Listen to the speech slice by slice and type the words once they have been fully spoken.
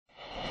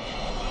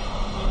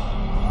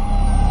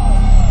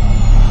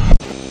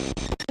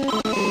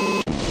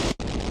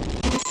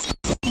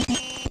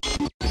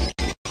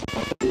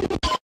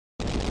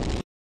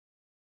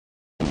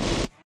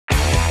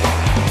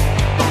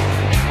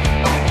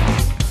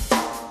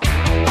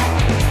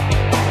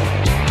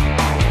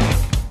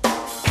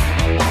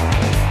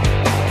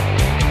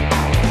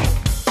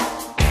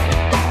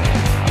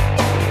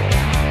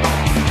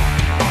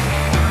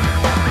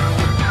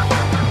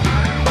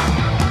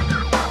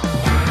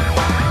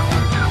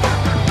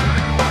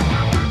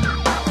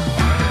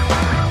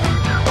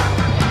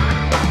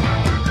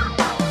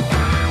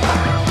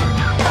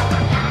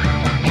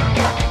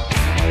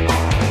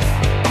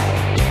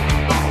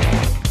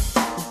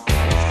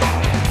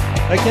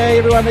Okay,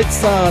 everyone,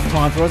 it's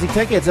time for Aussie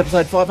Tech Heads,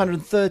 episode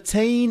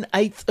 513,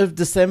 8th of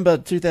December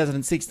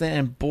 2016.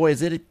 And boy,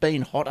 has it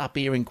been hot up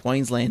here in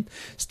Queensland.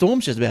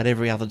 Storms just about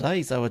every other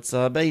day, so it's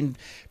been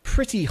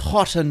pretty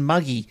hot and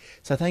muggy.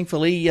 So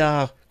thankfully,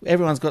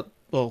 everyone's got...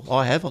 Well,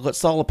 I've got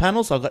solar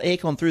panels, so I've got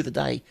aircon through the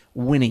day,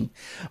 winning.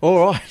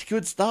 All right,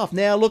 good stuff.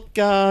 Now, look,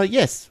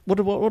 yes, what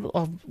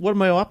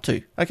am I up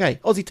to? Okay,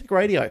 Aussie Tech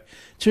Radio.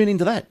 Tune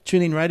into that.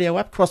 Tune in radio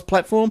app,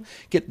 cross-platform.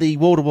 Get the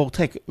wall-to-wall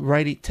tech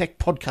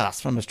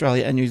podcast from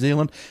Australia and New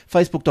Zealand.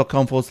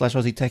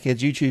 Facebook.com/Aussie Tech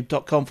Heads.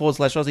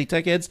 YouTube.com/Aussie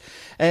Tech Heads.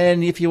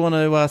 And if you want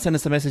to send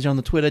us a message on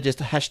the Twitter, just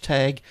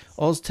hashtag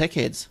Oz Tech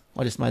Heads.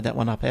 I just made that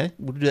one up, eh?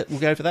 We'll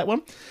go for that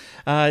one.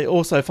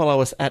 Also,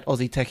 follow us at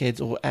Aussie Tech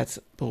Heads or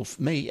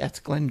me, at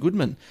Glenn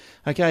Goodman.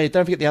 Okay,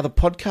 don't forget the other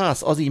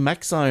podcasts, Aussie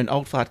Mac Zone,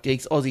 Old Fart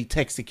Geeks, Aussie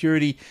Tech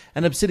Security,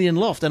 and Obsidian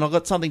Loft. And I've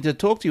got something to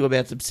talk to you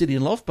about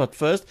Obsidian Loft, but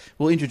first,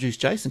 we'll introduce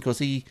Jason, because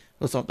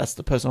that's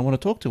the person I want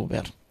to talk to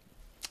about.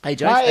 Hey,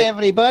 Jason. Hi,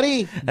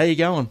 everybody. How you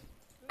going?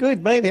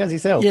 Good, mate. How's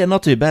yourself? Yeah,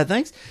 not too bad,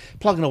 thanks.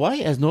 Plugging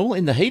away, as normal,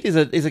 in the heat. Is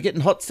it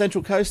getting hot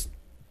Central Coast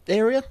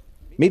area?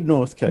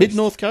 Mid-North Coast.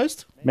 Mid-North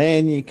Coast?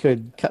 Man, you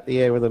could cut the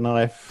air with a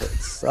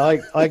knife.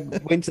 I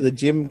went to the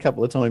gym a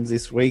couple of times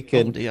this week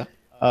and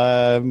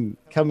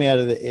come out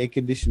of the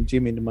air-conditioned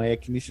gym into my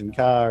air-conditioned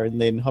car and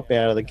then hop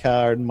out of the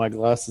car and my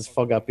glasses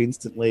fog up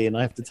instantly and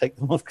I have to take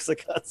them off because I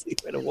can't see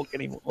where to walk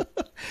anymore.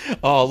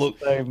 Oh, look.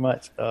 So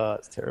much. Oh,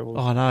 it's terrible.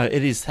 Oh, no,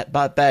 it is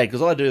bad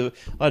because I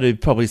do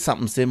probably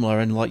something similar,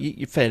 and like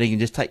you're fair, you can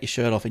just take your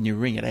shirt off and you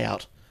wring it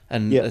out.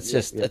 And it's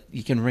just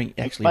you can ring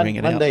it out.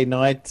 Monday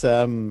night,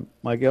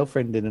 my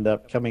girlfriend ended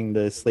up coming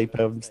to sleep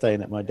over. I'm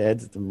staying at my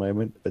dad's at the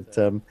moment, but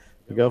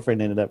my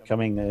girlfriend ended up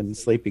coming and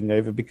sleeping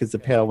over because the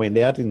power went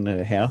out in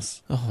her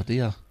house. Oh,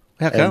 dear.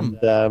 How come?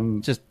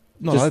 And, just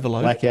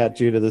overload? Blackout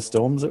due to the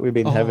storms that we've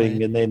been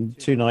having. Yeah. And then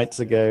 2 nights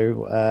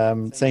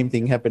ago, same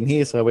thing happened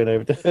here, so I went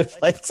over to her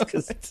place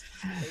because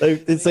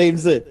it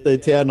seems that the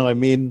town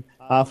I'm in,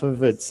 half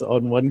of it's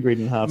on one grid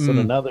and half's on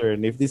another,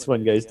 and if this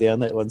one goes down,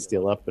 that one's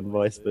still up, and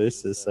vice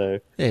versa. So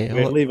we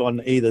live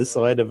on either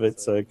side of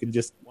it, so it can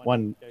just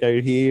one go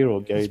here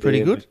or go there. That's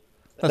pretty good.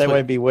 They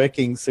won't be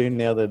working soon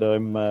now that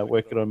I'm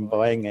working on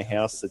buying a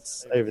house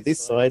that's over this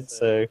side.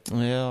 So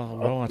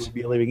I'll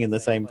be living in the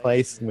same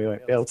place, and we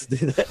won't be able to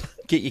do that.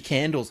 Get your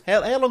candles.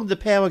 How long did the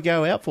power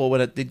go out for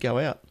when it did go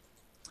out?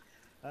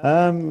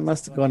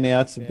 Must have gone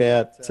out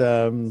about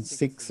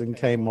 6 and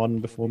came on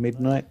before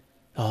midnight.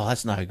 Oh,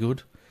 that's no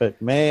good. But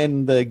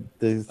man,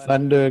 the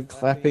thunder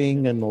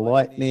clapping and the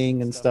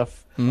lightning and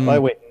stuff. I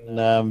went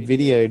and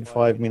videoed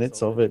 5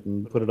 minutes of it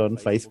and put it on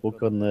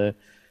Facebook on the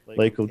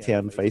local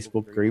town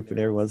Facebook group, and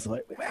everyone's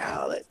like,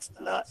 "Wow, that's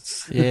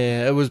nuts!"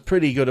 Yeah, it was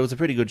pretty good. It was a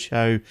pretty good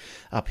show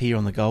up here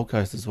on the Gold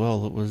Coast as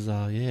well. It was,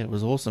 it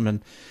was awesome.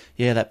 And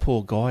that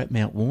poor guy at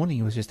Mount Warning,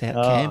 he was just out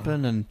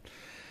camping, and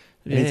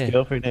his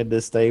girlfriend had to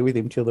stay with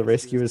him till the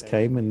rescuers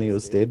came, and he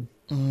was dead.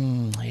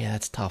 Yeah,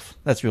 that's tough.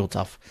 That's real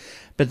tough.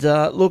 But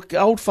look,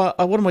 what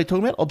am I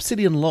talking about?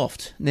 Obsidian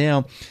Loft.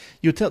 Now,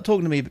 you were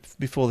talking to me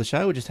before the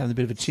show. We're just having a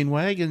bit of a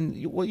chinwag, and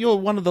you're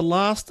one of the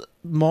last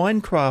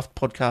Minecraft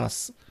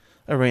podcasts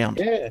around.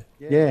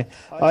 Yeah.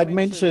 I'd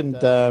mentioned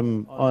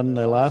on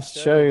the last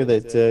show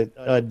that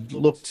I'd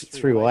looked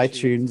through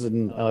iTunes,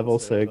 and I've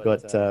also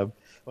got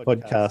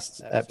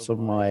podcast apps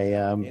on my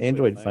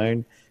Android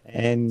phone,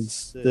 and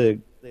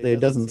there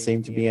doesn't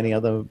seem to be any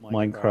other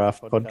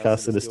Minecraft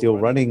podcasts that are still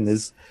running.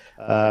 There's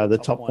the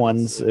top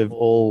ones have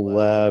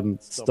all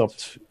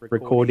stopped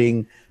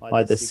recording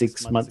either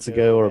 6 months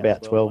ago or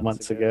about 12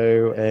 months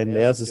ago, and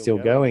ours is still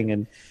going.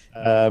 And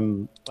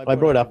I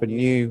brought up a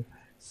new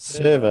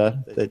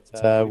server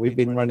that we've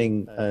been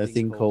running a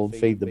thing called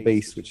Feed the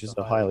Beast, which is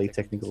a highly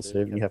technical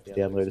server. You have to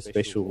download a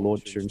special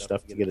launcher and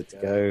stuff to get it to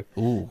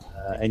go.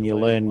 And you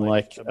learn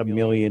like a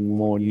million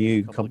more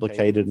new,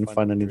 complicated and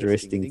fun and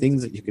interesting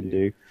things that you can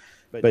do.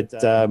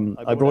 But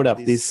I brought up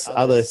this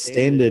other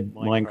standard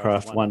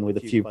Minecraft one with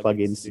a few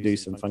plugins to do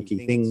some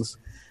funky things.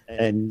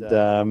 And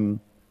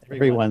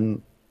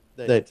everyone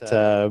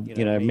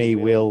that, me,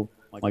 Will,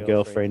 my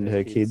girlfriend,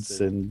 her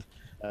kids, and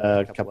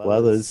a couple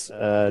others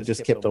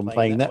just kept on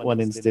playing that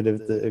one instead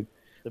of the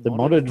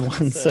modded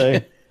one.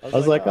 So I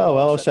was like, oh,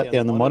 well, I'll shut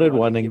down the modded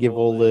one and give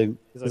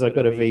because I've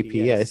got a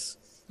VPS.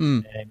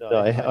 And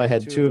I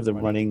had 2 of them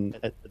running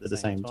at the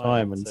same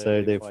time, and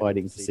so they're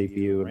fighting for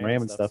CPU and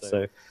RAM and stuff.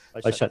 So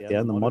I shut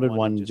down the modded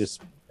one,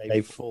 just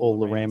gave all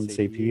the RAM and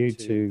CPU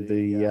to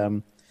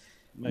the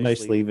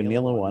mostly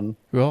vanilla one.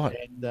 Right.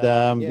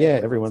 And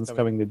everyone's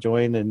coming to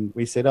join, and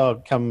we said,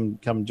 oh, come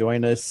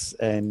join us,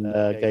 and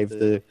gave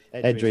the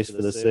address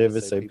for the server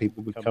so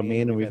people could come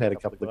in. And we've had a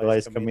couple of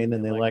guys come in,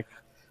 and they're like,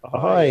 oh,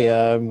 hi,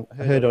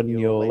 heard on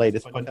your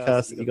latest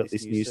podcast that you got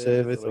this new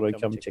server, thought I'd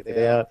come check it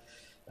out.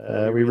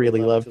 We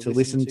really love to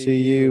listen to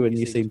you, and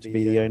you seem to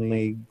be the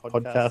only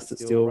podcast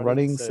that's still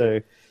running, so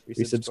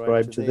we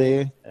subscribe to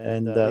there.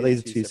 And these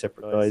are 2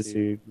 separate guys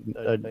who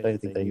I don't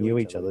think they knew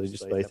each other. They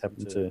just both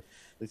happened to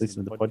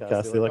listen to the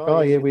podcast. They're like,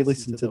 oh, yeah, we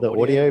listened to the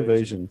audio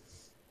version.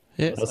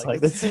 Yeah. I was like,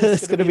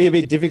 that's going to be a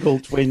bit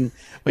difficult when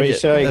When we're you-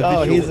 showing,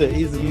 the here's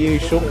visual- a new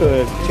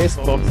Shulker chest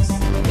box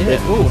that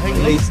Oh, hang on.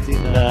 released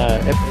in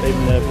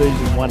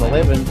version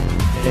 111.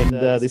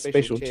 And this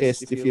special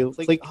chest, if you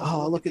click,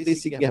 look at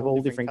this, you can have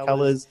all different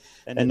colors,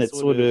 and it's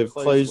sort of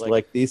closed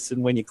like this,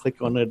 and when you click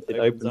on it, it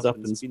opens up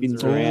and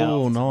spins around.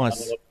 Oh,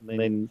 nice. And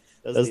then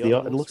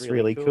it looks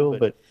really cool,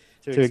 but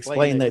to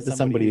explain that to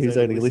somebody who's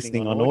only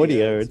listening on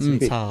audio, it's a It's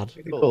bit hard.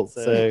 difficult.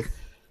 So,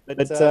 but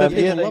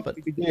people love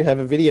it. we do have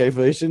a video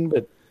version,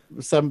 but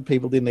some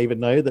people didn't even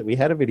know that we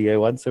had a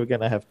video one, so we're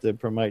going to have to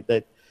promote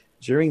that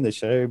during the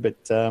show.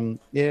 But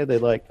they're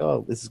like,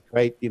 oh, this is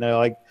great. You know,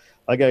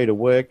 I go to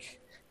work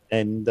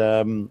and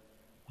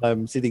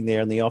I'm sitting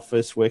there in the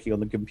office working on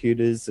the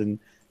computers, and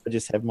I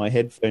just have my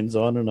headphones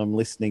on and I'm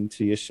listening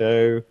to your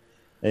show.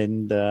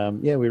 And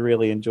we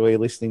really enjoy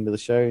listening to the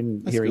show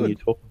and hearing you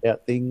talk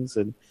about things.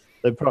 And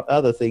the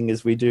other thing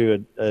is we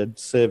do a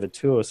server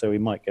tour, so we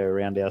might go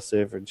around our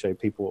server and show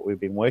people what we've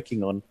been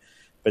working on.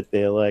 But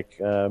they're like,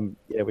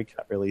 we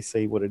can't really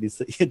see what it is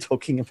that you're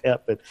talking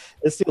about. But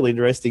it's still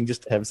interesting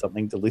just to have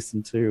something to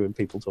listen to and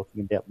people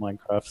talking about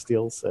Minecraft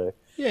still. So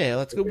Yeah,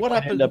 that's good. What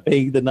end happened? up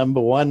being the number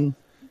one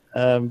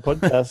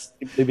podcast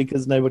simply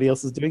because nobody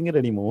else is doing it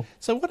anymore.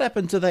 So what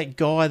happened to that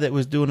guy that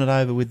was doing it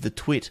over with the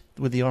twit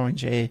with the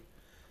orange hair?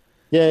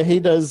 Yeah, he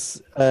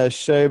does a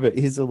show, but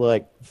his are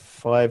like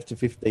 5 to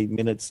 15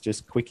 minutes,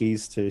 just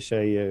quickies to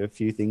show you a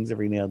few things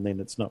every now and then.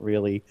 It's not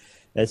really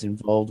as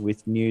involved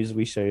with news.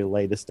 We show you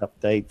latest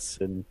updates,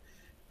 and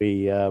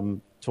we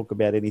talk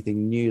about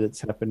anything new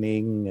that's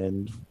happening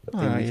and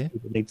things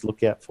people need to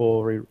look out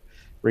for. We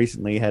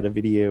recently had a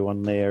video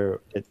on there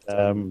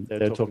that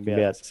they're talking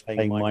about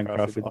playing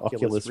Minecraft with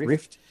Oculus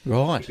Rift.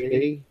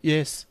 Right.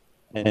 Yes.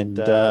 And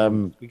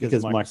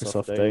because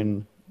Microsoft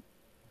own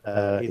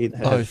it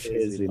has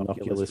shares in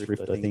Oculus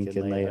Rift, I think,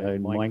 and they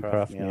own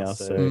Minecraft now.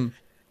 So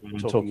we're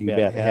talking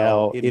about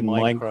how in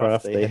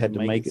Minecraft they had to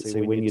make it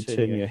so when you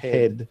turn your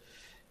head,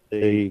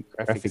 the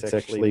graphics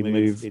actually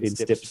move in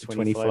steps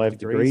 25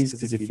 degrees,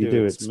 because if you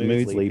do it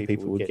smoothly,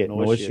 people would get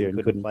nausea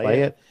and couldn't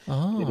play it.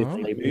 Oh, And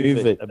if they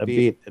move it a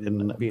bit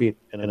and a bit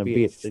and a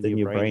bit, then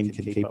your brain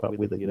can keep up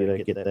with it. You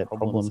don't get that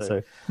problem.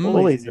 So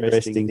all these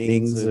interesting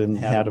things and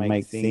how to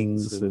make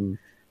things and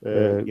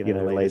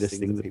latest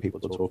things that people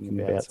are talking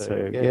about.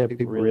 So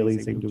people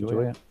really seem to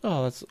enjoy it.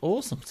 Oh, that's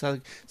awesome. So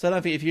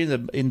don't forget, if you're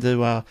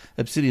into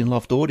Obsidian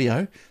Loft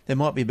audio, there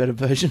might be a better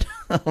version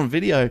on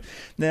video.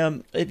 Now,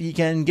 if you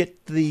can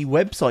get the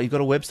website, you've got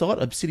a website,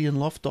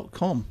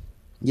 obsidianloft.com.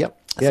 Yep.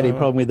 The only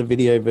problem with the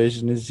video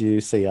version is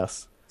you see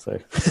us. So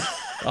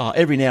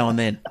every now and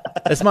then.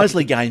 It's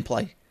mostly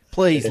gameplay.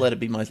 Please let it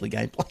be mostly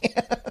gameplay.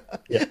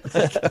 yeah.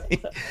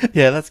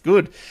 Yeah, that's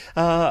good.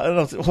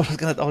 I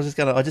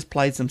just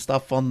played some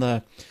stuff on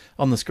the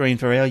screen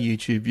for our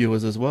YouTube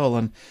viewers as well,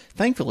 and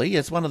thankfully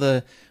it's one of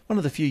the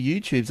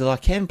few YouTubes that I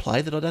can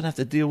play that I don't have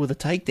to deal with a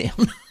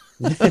takedown.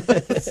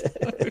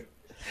 So,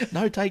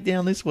 no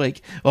takedown this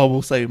week. Oh,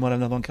 we'll see. We might have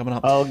another one coming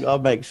up. I'll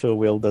make sure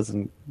Will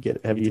doesn't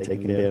have you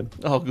taken down.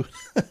 Oh, good.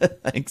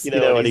 Thanks. You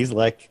know what he's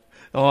like.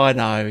 Oh, I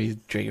know. He's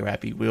trigger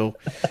happy, Will.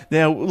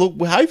 Now,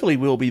 look, hopefully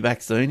Will be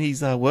back soon.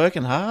 He's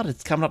working hard.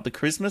 It's coming up to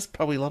Christmas.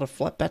 Probably a lot of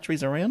flat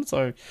batteries around.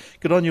 So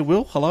good on you,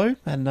 Will. Hello.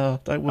 And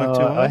don't work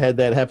too hard. I had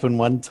that happen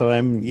one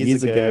time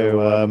years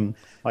ago.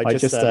 I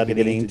just started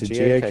getting into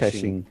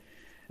geocaching.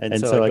 And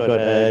so I got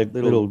a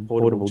little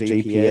portable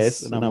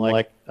GPS. And I'm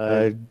like,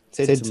 I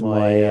said to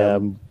my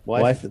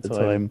wife at the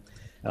time,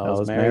 I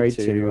was married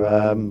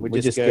to, we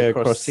just go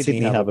across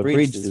Sydney Harbour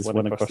Bridge. There's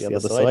one across the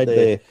other side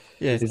there.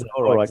 Yeah. She's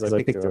all right, because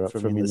I picked her up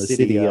from in the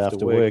city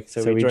after work.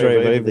 So we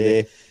drove over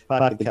there,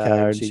 parked the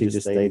car, and she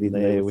just stayed in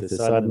there with her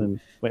son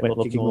and went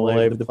looking all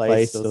over the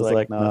place. I was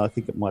like, no, I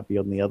think it might be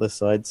on the other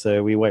side,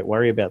 so we won't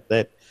worry about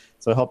that.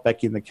 So I hopped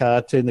back in the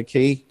car, turned the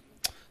key,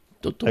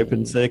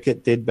 open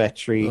circuit, dead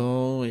battery.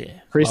 Oh, yeah.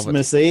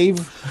 Christmas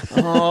Eve.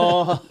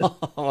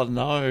 Oh,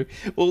 no.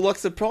 Well, like,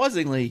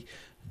 surprisingly,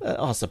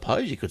 I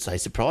suppose you could say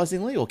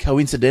surprisingly or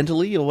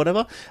coincidentally or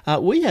whatever,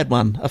 we had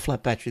a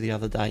flat battery the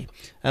other day.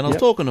 And I was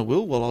talking to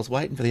Will while I was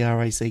waiting for the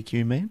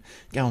RACQ man,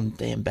 going,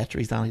 damn,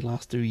 batteries only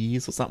last 2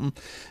 years or something.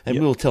 And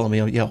Will telling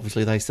me,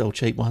 obviously they sell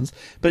cheap ones.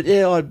 But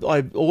yeah,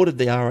 I ordered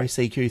the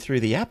RACQ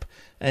through the app,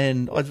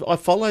 and I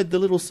followed the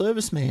little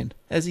serviceman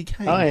as he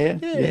came. Oh, yeah.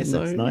 Yeah,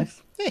 so, that's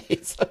nice. Yeah,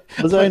 so,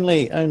 It was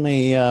only I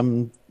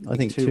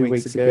think 2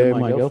 weeks ago,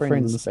 my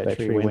girlfriend's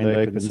battery went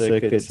open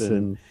circuits,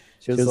 and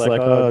she was like,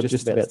 I'm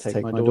just about to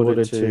take my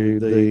daughter to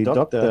the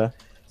doctor.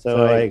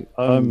 So I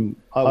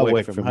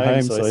work from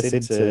home, so I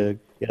said to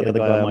the other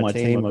guy on my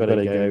team, I've got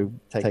to go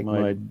take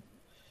my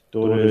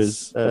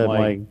girlfriend's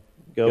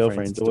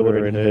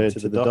daughter and her to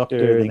the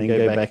doctor, and then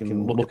go back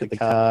and look at the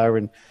car.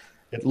 And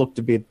it looked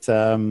a bit,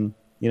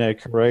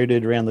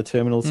 corroded around the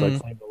terminal, so I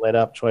cleaned all that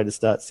up, tried to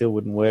start, still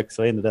wouldn't work.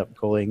 So I ended up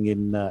calling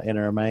in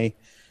NRMA,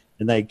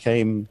 and they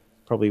came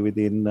probably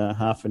within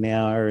half an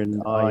hour, and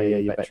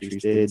your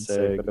battery's dead,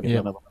 so got to get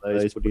another one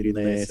of those put in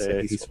there.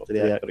 So he swapped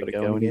it out, got it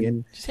going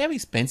again. just how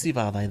expensive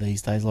are they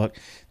these days? Like,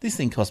 this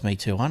thing cost me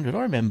 $200.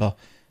 I remember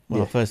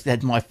when I first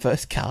had my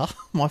first car,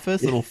 my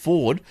first little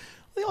Ford.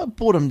 I think I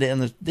bought them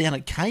down at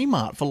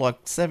Kmart for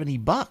like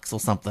 $70 or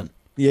something.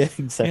 Yeah,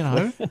 exactly. You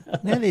know,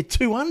 now they're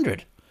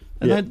 200,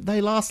 and they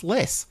last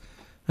less.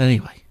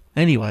 Anyway,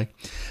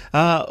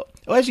 well,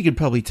 as you could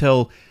probably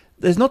tell,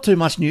 there's not too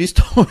much news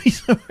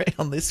stories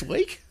around this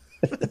week.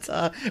 But,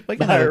 we're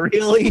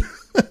going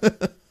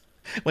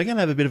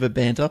to have a bit of a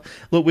banter.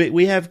 Look,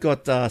 we have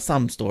got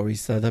some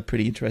stories, so they're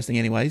pretty interesting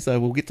anyway, so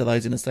we'll get to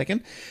those in a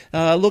second.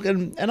 Look,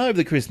 and over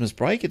the Christmas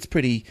break, it's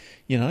pretty,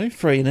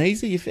 free and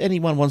easy. If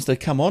anyone wants to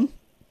come on,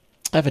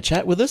 have a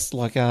chat with us,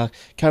 like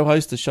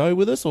co-host a show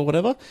with us or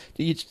whatever,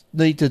 you just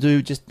need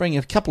to just bring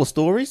a couple of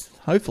stories,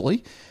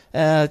 hopefully.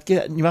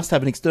 You must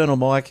have an external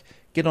mic,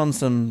 get on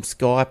some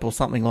Skype or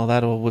something like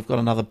that, or we've got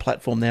another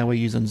platform now we're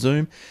using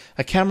Zoom,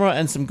 a camera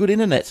and some good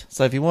internet.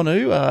 So if you want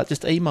to,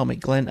 just email me,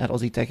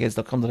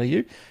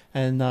 glenn@aussietechheads.com.au,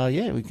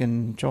 and we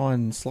can try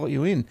and slot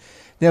you in.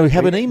 Now we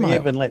have an email. We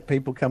haven't let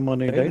people come on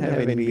who don't have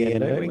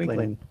NBN, have we,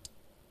 Glenn?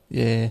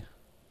 Yeah,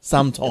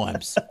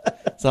 sometimes.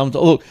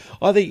 Look,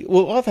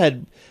 I've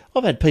had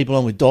people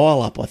on with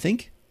dial-up, I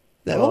think.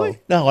 No, I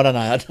don't know.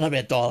 I don't know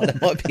about dial-up.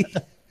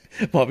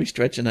 That might be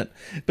stretching it.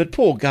 But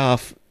poor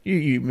Garth,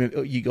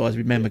 you guys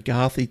remember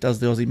Garth? He does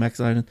the Aussie Max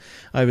Zone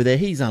over there.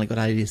 He's only got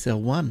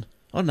ADSL 1.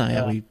 I don't know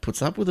how he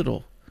puts up with it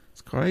all.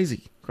 It's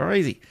crazy.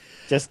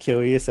 Just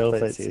kill yourself.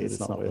 That's it. It's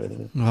not worth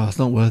it. Oh, it's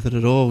not worth it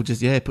at all.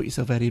 Just, put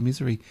yourself out of your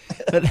misery.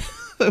 But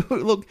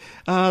look,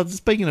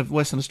 speaking of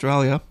Western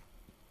Australia,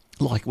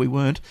 like we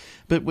weren't,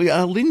 but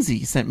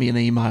Lindsay sent me an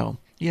email.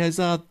 He goes,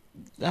 dear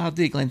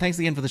Glenn, thanks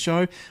again for the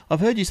show. I've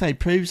heard you say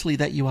previously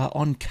that you are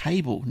on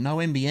cable. No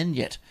NBN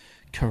yet.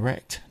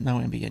 Correct. No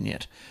NBN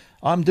yet.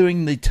 I'm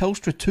doing the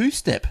Telstra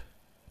 2-step.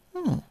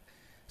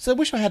 So I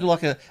wish I had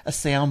like a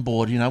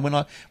soundboard,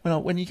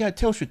 when you go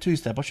Telstra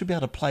 2-step, I should be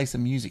able to play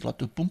some music like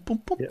the boom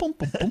boom boom boom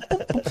boom boom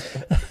boom boom.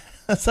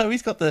 So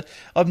he's got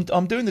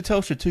I'm doing the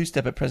Telstra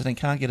 2-step at present and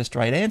can't get a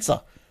straight answer.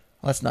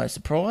 Well, that's no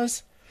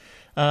surprise.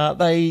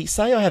 They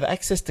say I have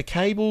access to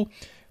cable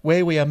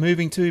where we are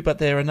moving to, but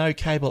there are no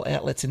cable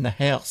outlets in the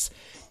house.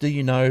 Do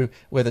you know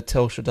whether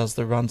Telstra does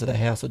the run to the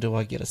house, or do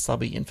I get a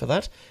subby in for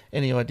that?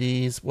 Any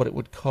ideas what it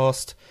would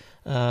cost?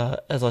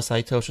 As I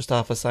say, Telstra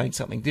staff are saying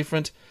something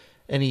different.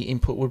 Any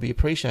input would be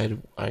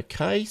appreciated.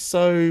 Okay,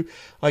 so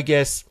I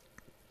guess,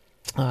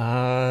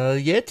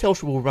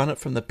 Telstra will run it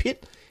from the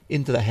pit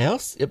into the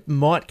house. It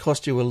might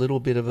cost you a little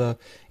bit of a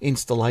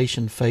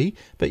installation fee,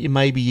 but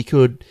you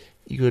could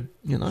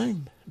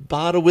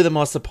barter with them,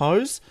 I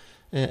suppose,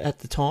 at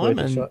the time,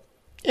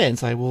 and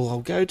say, well, I'll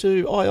go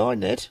to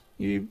iiNet,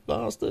 you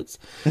bastards.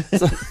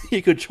 So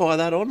you could try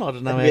that on. I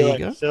don't know how you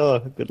go. Sure,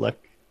 good luck.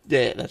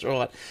 Yeah, that's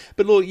right.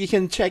 But look, you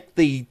can check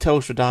the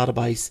Telstra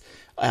database.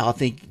 I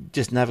think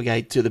just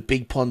navigate to the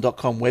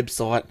bigpond.com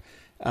website,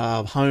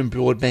 home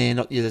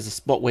broadband. There's a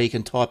spot where you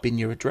can type in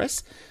your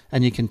address,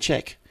 and you can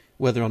check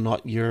whether or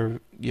not your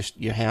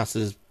house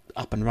is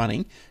up and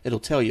running. It'll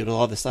tell you.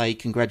 It'll either say,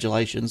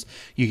 congratulations,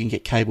 you can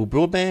get cable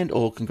broadband,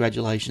 or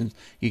congratulations,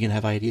 you can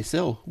have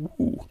ADSL.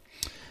 Ooh.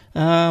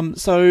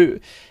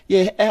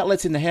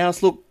 Outlets in the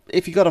house. Look,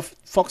 if you've got a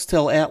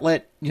Foxtel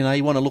outlet, you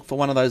want to look for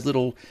one of those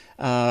little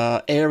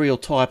aerial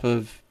type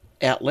of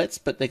outlets,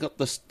 but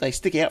they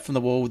stick out from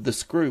the wall with the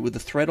screw with the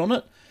thread on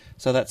it.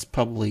 So that's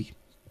probably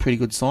a pretty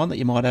good sign that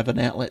you might have an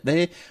outlet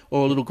there.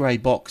 Or a little grey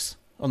box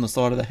on the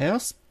side of the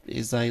house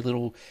is a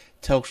little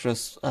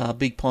Telstra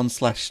Big Pond /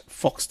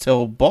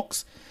 Foxtel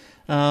box.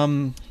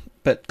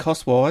 But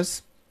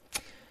cost-wise,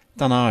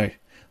 don't know.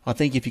 I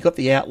think if you got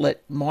the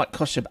outlet, might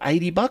cost you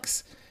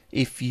 $80.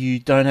 If you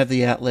don't have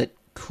the outlet,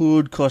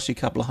 could cost you a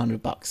couple of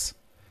 $100.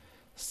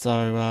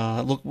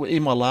 So, look,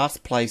 in my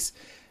last place,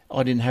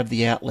 I didn't have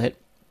the outlet,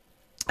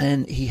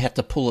 and he had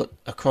to pull it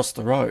across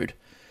the road.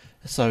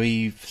 So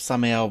he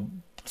somehow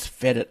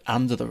fed it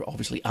under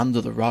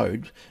the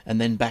road, and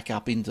then back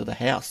up into the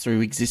house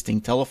through existing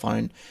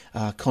telephone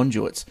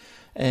conduits.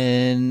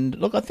 And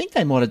look, I think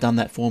they might have done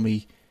that for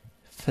me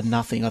for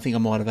nothing. I think I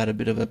might have had a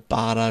bit of a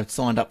barter,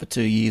 signed up for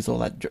 2 years, all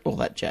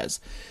that jazz.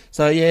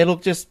 So yeah,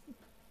 look, just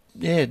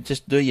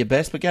do your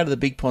best, but go to the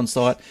Big Pond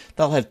site.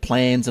 They'll have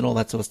plans and all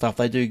that sort of stuff.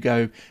 They do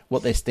go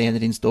what their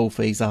standard install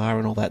fees are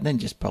and all that, and then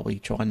just probably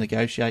try and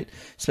negotiate,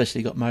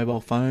 especially got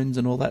mobile phones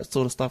and all that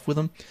sort of stuff with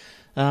them.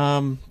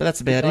 But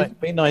that's about it.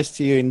 It'd be nice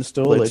to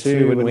install it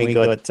too when we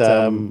got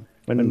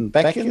when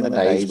back in the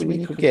days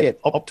when you could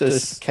get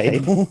Optus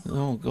cable.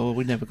 Oh god,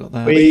 we never got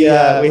that. We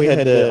had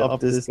an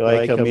Optus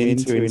guy come in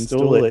to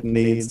install it, and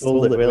he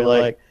installed it. We're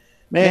like,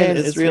 man,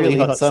 it's really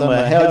hot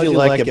summer. How'd you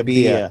like a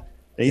beer?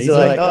 And he's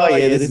like, oh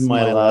yeah, this is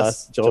my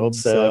last job,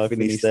 so I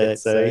finished that.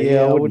 So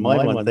yeah, I wouldn't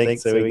mind one,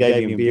 thanks. So we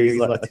gave him beer. He's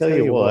like, I tell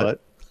you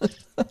what,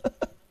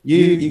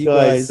 you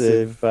guys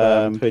have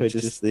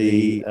purchased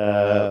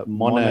the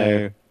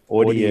mono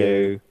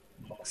audio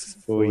box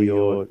for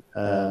your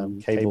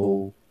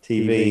cable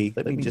TV.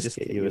 Let me just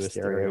get you a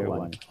stereo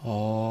one.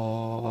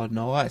 Oh,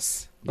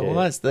 nice. Yeah.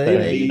 Nice.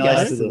 There you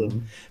nice go. to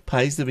them.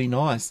 Pays to be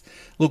nice.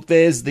 Look,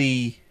 there's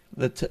the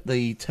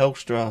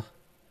Telstra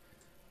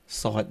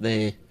site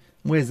there.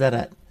 Where's that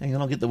at? Hang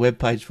on, I'll get the web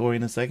page for you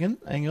in a second.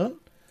 Hang on.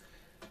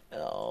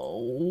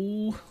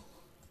 Oh,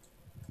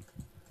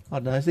 I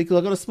don't know. See, 'cause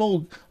I've got a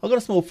small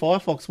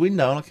Firefox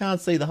window and I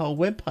can't see the whole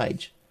web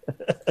page.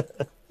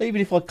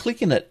 Even if I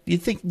click in it,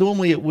 you'd think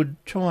normally it would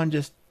try and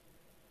just.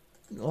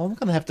 Oh, I'm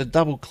going to have to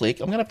double click.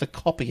 I'm going to have to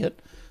copy it.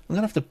 I'm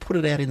going to have to put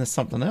it out into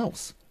something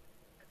else.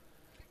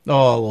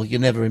 Oh, well, you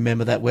never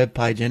remember that web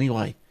page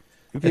anyway.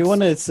 If you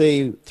want to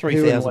see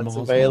 3,000 what's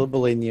miles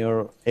available in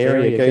your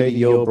area, go to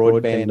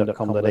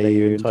yourbroadband.com.au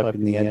and type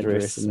in the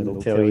address, and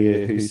it'll tell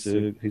you who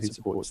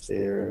supports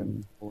there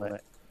and all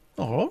that.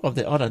 All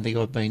right, I don't think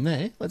I've been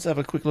there. Let's have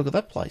a quick look at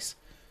that place.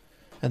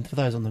 And for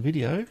those on the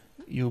video,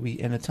 you'll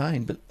be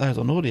entertained, but those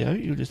on audio,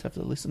 you'll just have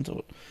to listen to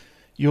it.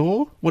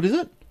 What is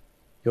it?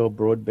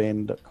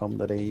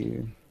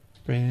 Yourbroadband.com.au.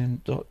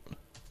 Brand.com.au.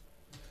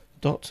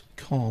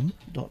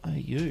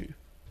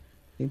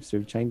 Seems to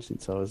have changed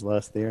since I was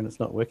last there, and it's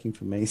not working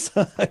for me.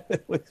 So,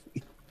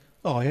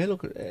 oh yeah,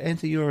 look,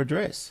 enter your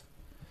address.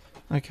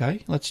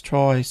 Okay, let's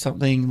try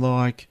something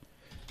like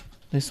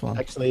this one.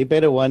 Actually, a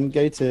better one.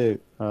 Go to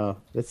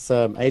that's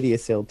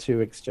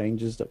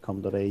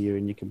adsl2exchanges.com.au,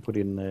 and you can put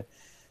in the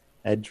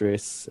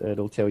address.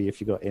 It'll tell you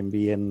if you got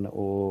NBN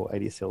or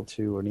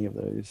ADSL2 or any of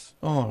those.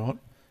 Oh, all right.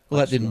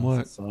 Well, that didn't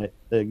work.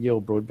 Your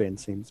broadband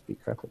seems to be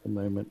crap at the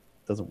moment.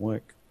 It doesn't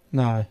work.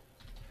 No,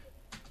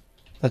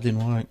 that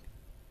didn't work.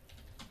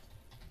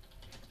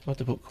 Do I have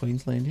to put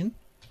Queensland in?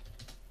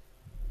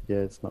 Yeah,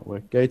 it's not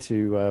working. Go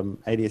to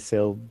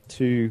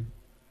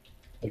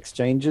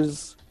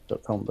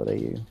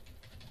adsl2exchanges.com.au.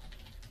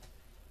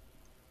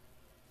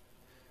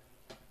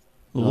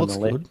 Well, on looks the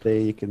left good. there,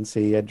 you can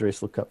see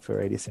address lookup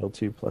for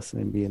ADSL2 plus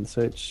an NBN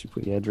search. You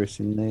put your address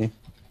in there.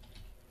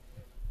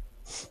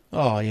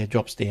 Oh, yeah,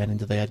 drops down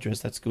into the address.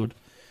 That's good.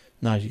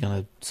 Knows you're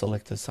going to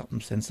select as something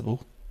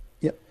sensible.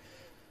 Yep.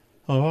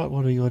 All right,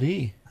 what do you got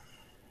here?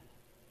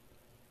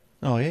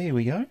 Oh, yeah, here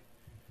we go.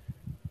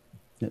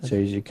 It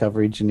shows your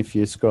coverage, and if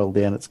you scroll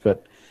down, it's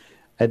got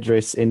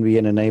address,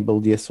 NBN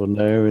enabled, yes or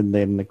no, and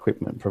then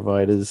equipment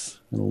providers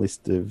and a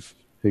list of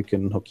who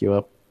can hook you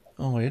up.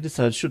 Oh, yeah,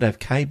 so it should have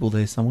cable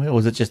there somewhere, or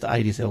is it just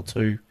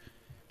ADSL2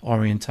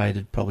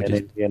 orientated? Probably And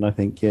just NBN, I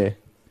think, yeah.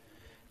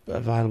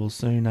 available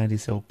soon,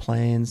 ADSL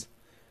plans.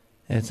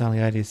 And it's only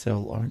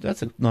ADSL orange.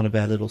 That's not a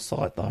bad little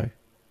site, though.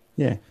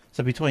 Yeah.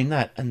 So between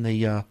that and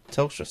the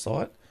Telstra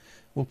site,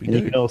 And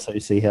you can also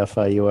see how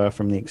far you are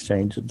from the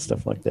exchange and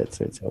stuff like that,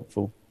 so it's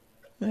helpful.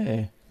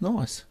 Yeah,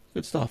 nice.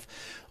 Good stuff.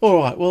 All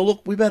right, well,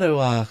 look, we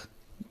better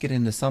get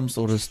into some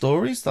sort of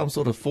stories, some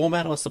sort of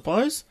format, I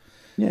suppose.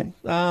 Yeah.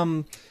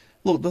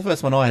 Look, the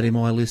first one I had in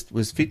my list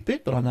was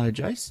Fitbit, but I know,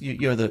 Jace,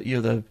 you're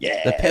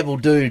the Pebble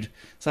dude.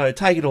 So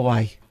take it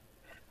away.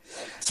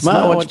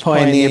 Smartwatch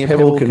pioneer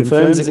Pebble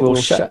confirms it will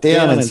shut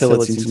down and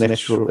sell its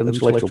intellectual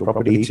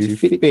property to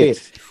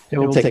Fitbit.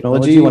 Pebble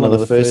Technology, one of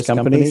the first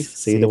companies,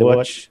 see the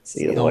watch,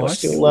 still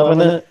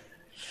loving it.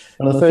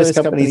 One of the first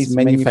companies to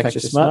manufacture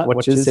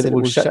smartwatches said it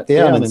will shut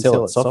down and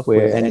sell its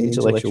software and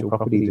intellectual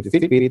property to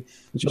Fitbit,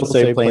 which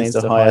also plans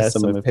to hire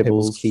some of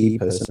Pebble's key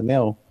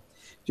personnel.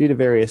 Due to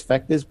various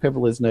factors,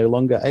 Pebble is no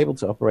longer able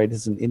to operate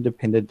as an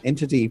independent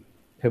entity,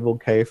 Pebble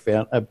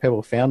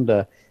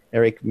founder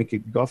Eric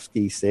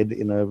Mikugovsky said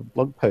in a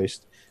blog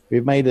post.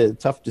 We've made a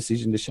tough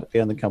decision to shut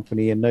down the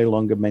company and no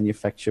longer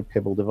manufacture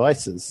Pebble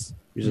devices,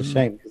 which is a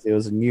shame because there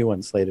was a new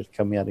one slated to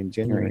come out in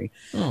January.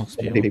 Oh,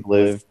 People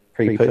have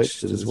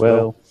pre-purchased it as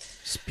well.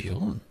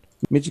 Spion.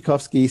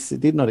 Mijikovsky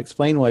did not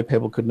explain why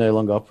Pebble could no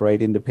longer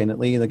operate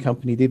independently, and the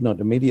company did not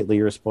immediately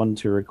respond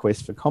to a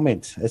request for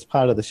comment. As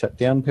part of the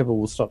shutdown, Pebble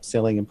will stop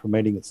selling and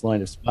promoting its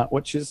line of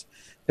smartwatches.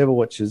 Pebble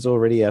watches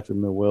already out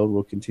in the world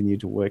will continue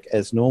to work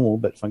as normal,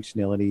 but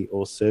functionality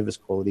or service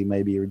quality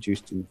may be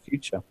reduced in the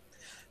future.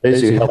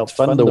 Those who helped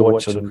fund the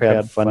watch on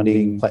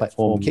crowdfunding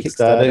platform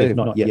Kickstarter have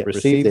not yet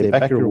received their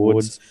backer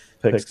rewards.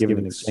 Perks given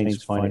in exchange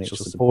for financial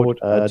support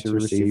are to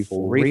receive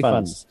full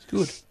refunds.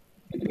 Good.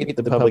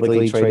 The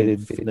publicly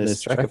traded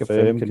fitness tracker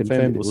firm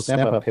confirmed it will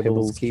snap up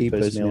Pebble's key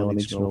personnel and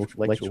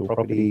intellectual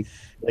property,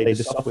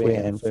 related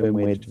software and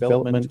firmware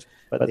development,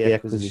 but the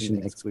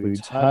acquisition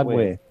excludes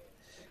hardware.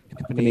 The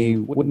company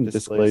wouldn't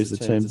disclose the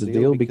terms of the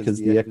deal because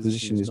the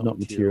acquisition is not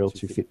material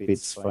to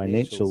Fitbit's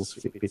financials,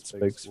 Fitbit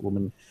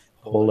spokeswoman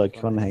Paula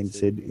Conhane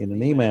said in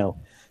an email.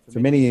 For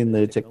many in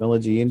the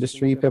technology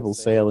industry, Pebble's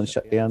sale and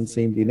shutdown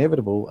seemed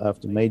inevitable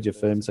after major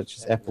firms such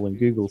as Apple and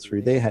Google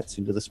threw their hats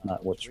into the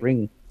smartwatch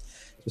ring.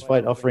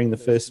 Despite offering the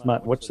first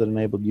smartwatch that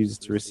enabled users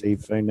to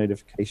receive phone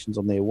notifications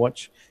on their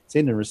watch,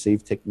 send and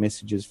receive text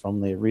messages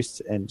from their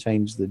wrists, and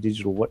change the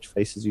digital watch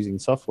faces using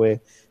software,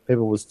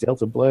 Pebble was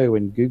dealt a blow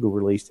when Google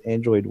released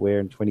Android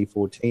Wear in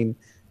 2014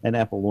 and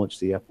Apple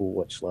launched the Apple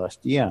Watch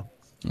last year.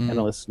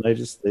 Analysts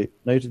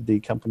noted the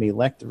company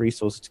lacked the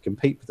resources to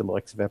compete with the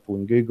likes of Apple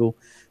and Google,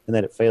 and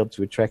that it failed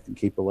to attract and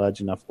keep a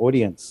large enough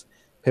audience.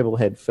 Pebble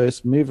had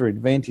first mover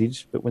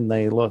advantage, but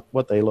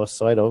what they lost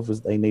sight of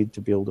was they need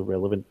to build a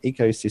relevant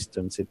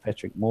ecosystem, said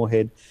Patrick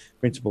Moorhead,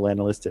 principal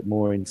analyst at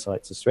Moore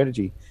Insights and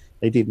Strategy.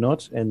 They did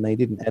not, and they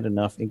didn't add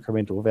enough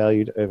incremental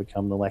value to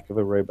overcome the lack of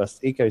a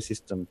robust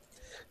ecosystem.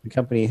 The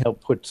company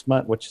helped put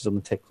smartwatches on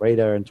the tech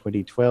radar in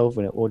 2012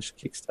 when it launched a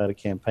Kickstarter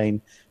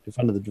campaign to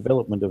fund the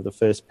development of the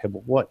first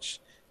Pebble watch.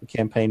 The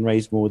campaign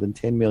raised more than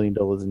 $10 million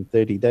in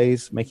 30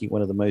 days, making it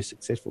one of the most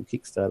successful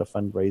Kickstarter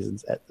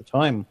fundraisers at the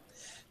time.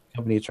 The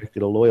company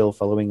attracted a loyal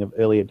following of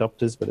early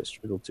adopters, but it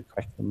struggled to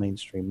crack the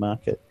mainstream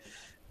market.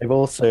 They've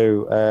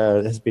also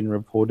has been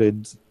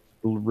reportedly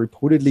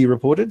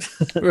reported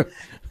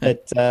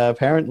that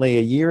apparently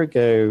a year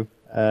ago,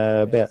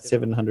 about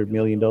 $700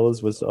 million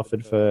was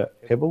offered for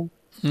Pebble,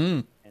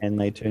 and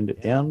they turned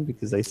it down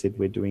because they said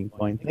we're doing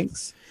fine,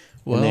 thanks.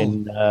 Wow.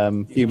 And then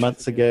a few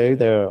months ago,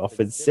 they were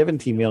offered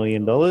 $70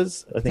 million,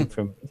 I think,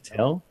 from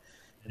Intel,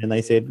 and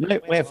they said no,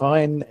 we're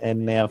fine.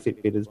 And now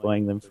Fitbit is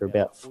buying them for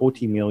about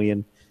 $40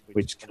 million,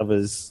 which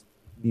covers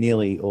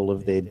nearly all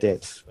of their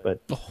debt, but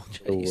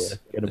still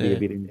going to be a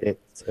bit in debt.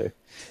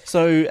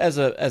 So as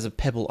a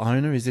Pebble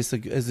owner, is this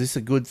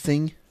a good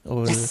thing,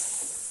 or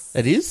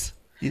it is?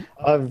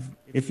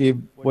 If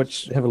you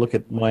have a look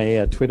at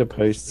my Twitter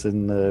posts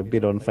and a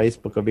bit on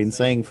Facebook, I've been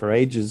saying for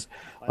ages,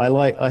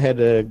 I had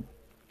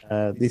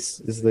this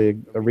is the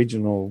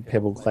original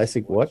Pebble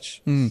Classic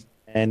watch,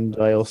 and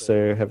I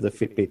also have the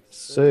Fitbit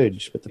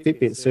Surge. But the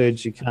Fitbit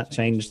Surge, you can't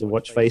change the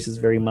watch faces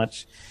very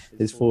much.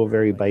 There's 4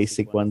 very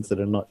basic ones that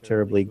are not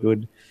terribly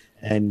good,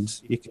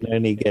 and you can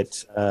only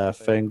get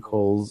phone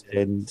calls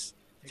and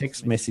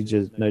text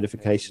messages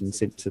notifications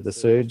sent to the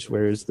Surge,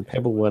 whereas the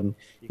Pebble one,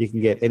 you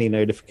can get any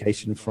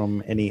notification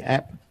from any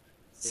app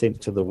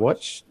sent to the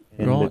watch.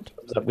 And it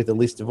comes up with a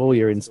list of all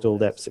your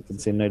installed apps that can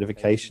send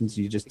notifications.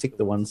 You just tick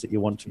the ones that you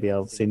want to be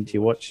able to send to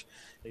your watch,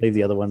 leave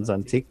the other ones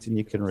unticked, and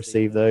you can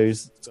receive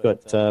those. It's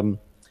got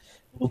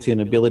built-in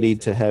ability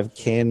to have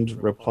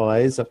canned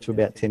replies, up to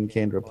about 10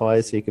 canned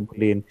replies, so you can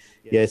put in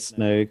yes,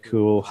 no,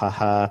 cool,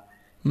 haha,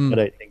 I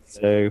don't think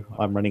so,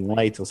 I'm running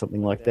late, or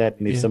something like that.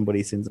 And if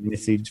somebody sends a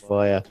message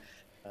via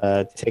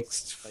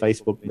text,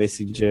 Facebook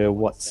Messenger,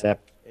 WhatsApp,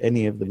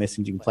 any of the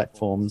messaging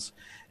platforms,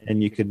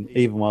 and you can,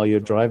 even while you're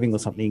driving or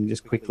something, you can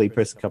just quickly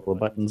press a couple of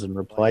buttons and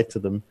reply to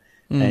them,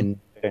 and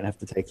you don't have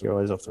to take your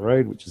eyes off the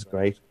road, which is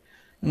great.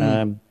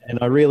 And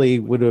I really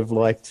would have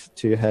liked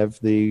to have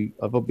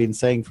I've been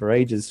saying for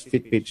ages,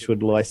 Fitbit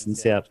should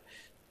license out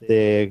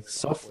their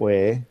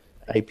software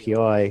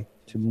API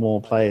to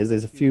more players.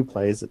 There's a few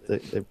players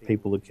that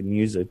people that can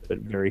use it, but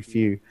very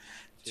few,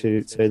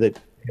 so that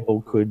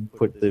people could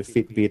put the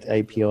Fitbit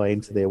API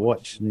into their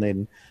watch and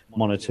then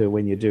monitor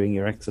when you're doing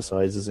your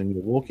exercises and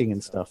you're walking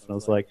and stuff. And I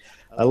was like,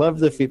 I love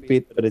the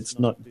Fitbit, but it's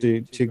not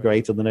too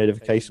great on the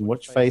notification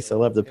watch face. I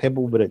love the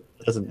Pebble, but it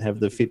doesn't have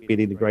the Fitbit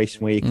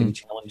integration where you can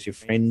challenge your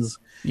friends.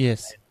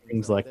 Yes.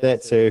 Things like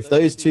that. So if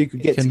those two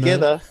could get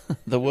together,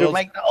 it'll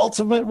make the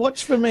ultimate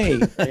watch for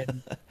me.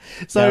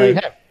 So,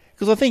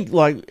 because I think,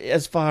 like,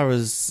 as far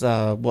as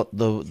what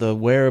the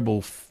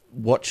wearable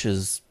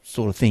watches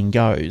sort of thing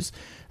goes,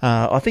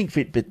 I think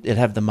Fitbit it'd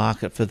have the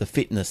market for the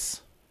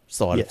fitness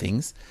side of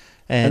things.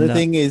 And the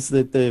thing is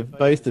that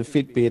both the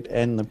Fitbit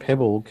and the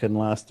Pebble can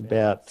last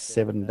about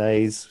 7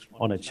 days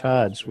on a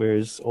charge,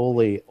 whereas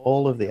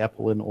all of the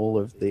Apple and all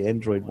of the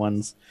Android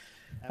ones,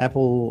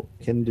 Apple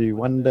can do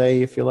 1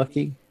 day if you're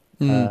lucky.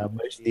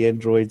 Most of the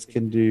Androids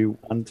can do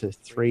 1 to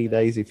 3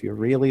 days if you're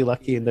really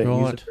lucky and don't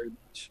use it very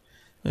much.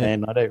 Yeah.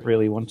 And I don't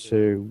really want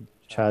to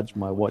charge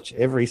my watch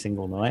every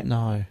single night.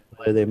 No.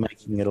 So they're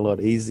making it a lot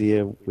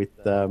easier with,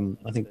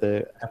 I think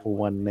the Apple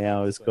one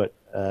now has got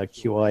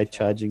QI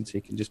charging, so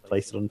you can just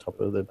place it on top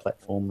of the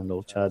platform and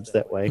it'll charge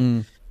that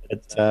way.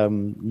 But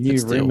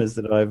new rumours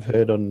that I've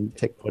heard on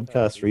tech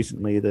podcasts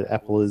recently that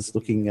Apple is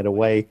looking at a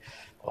way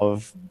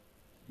of,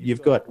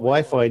 you've got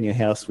Wi-Fi in your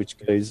house which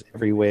goes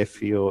everywhere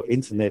for your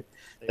internet.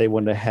 They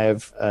want to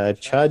have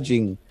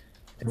charging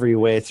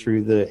everywhere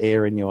through the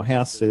air in your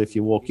house, so if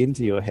you walk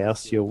into your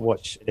house, your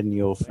watch and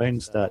your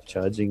phone start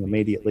charging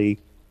immediately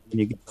when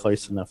you get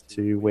close enough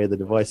to where the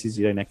device is.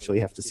 You don't actually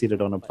have to sit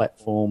it on a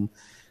platform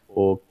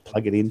or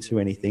plug it into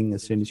anything.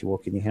 As soon as you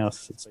walk in your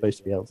house, it's supposed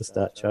to be able to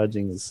start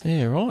charging.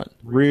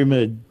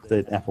 Rumoured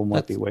that Apple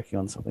might be working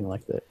on something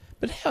like that.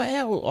 But how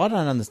I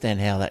don't understand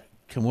how that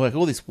can work.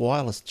 All this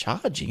wireless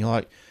charging,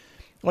 like,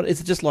 what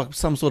is it? Just like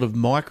some sort of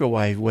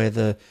microwave where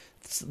the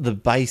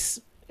base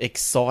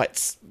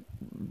excites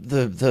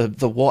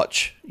the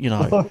watch, you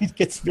know? Oh, it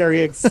gets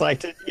very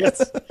excited.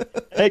 Yes,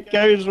 it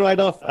goes right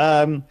off.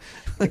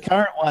 The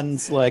current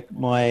ones, like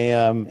my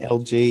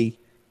LG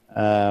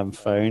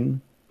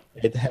phone,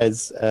 it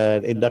has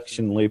an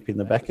induction loop in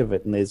the back of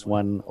it, and there's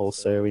one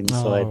also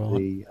inside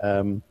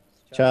the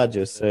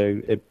charger.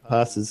 So it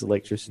passes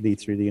electricity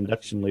through the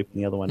induction loop,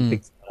 and the other one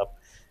picks it up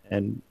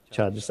and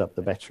charges up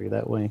the battery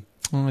that way.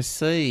 Oh, I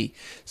see.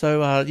 So,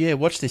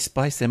 watch this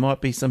space. There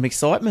might be some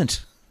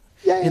excitement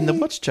in the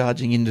watch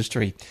charging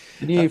industry.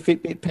 The new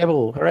Fitbit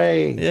Pebble,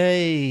 hooray!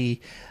 Yay!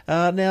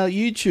 Now,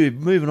 YouTube,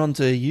 moving on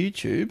to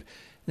YouTube.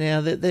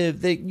 Now, the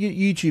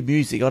YouTube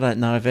Music, I don't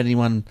know if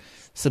anyone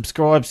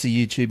subscribes to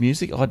YouTube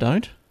Music. I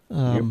don't.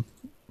 I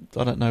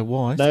don't know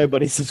why.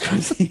 Nobody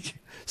subscribes to YouTube.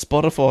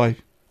 Spotify,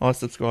 I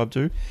subscribe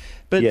to.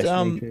 But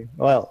Yes, me too.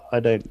 Well, I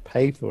don't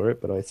pay for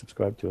it, but I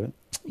subscribe to it.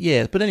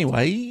 yeah. But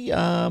anyway,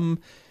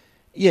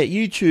 yeah,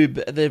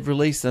 YouTube, they've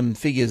released some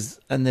figures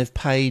and they've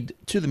paid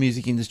to the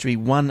music industry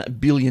 $1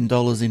 billion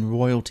in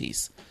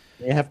royalties.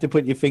 You have to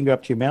put your finger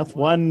up to your mouth. $1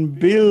 sorry.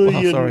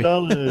 billion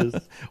dollars.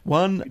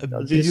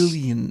 $1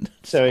 billion.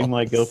 Showing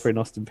my girlfriend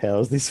Austin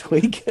Powers this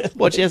week.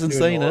 What, she hasn't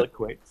Doing seen all it? the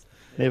quotes.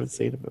 Never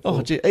seen it before.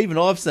 Oh, gee, even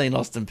I've seen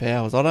Austin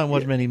Powers. I don't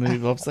watch many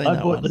movies. I've seen I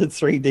that bought one. the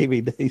 3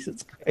 DVDs.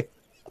 It's great.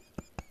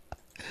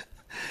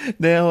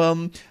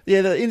 Now,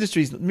 yeah,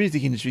 the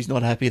music industry's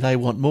not happy. They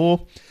want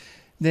more.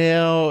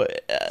 Now,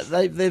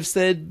 they've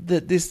said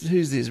that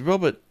who's this?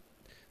 Robert,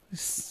 I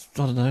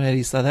don't know how do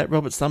you say that.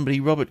 Robert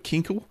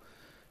Kinkle.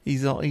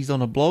 He's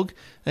on a blog,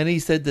 and he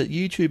said that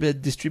YouTube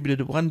had distributed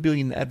 $1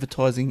 billion in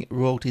advertising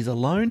royalties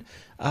alone,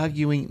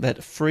 arguing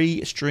that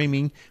free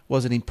streaming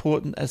was as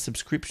important as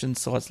subscription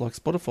sites like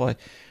Spotify.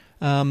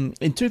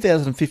 In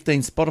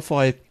 2015,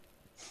 Spotify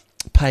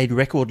paid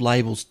record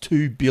labels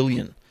 $2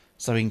 billion.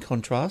 So in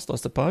contrast, I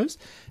suppose,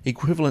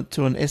 equivalent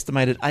to an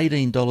estimated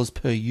 $18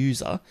 per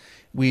user,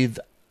 with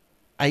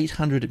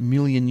 800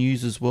 million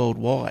users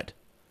worldwide.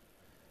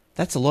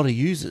 That's a lot of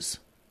users.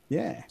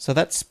 Yeah. So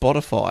that's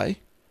Spotify.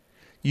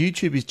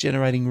 YouTube is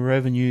generating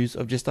revenues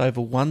of just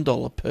over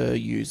 $1 per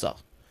user.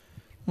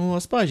 Well, I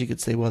suppose you could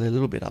see why they're a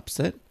little bit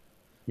upset.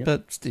 Yep.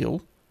 But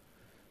still,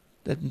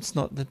 they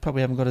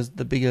probably haven't got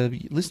the bigger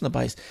listener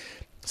base.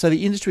 So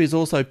the industry has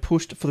also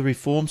pushed for the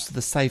reforms to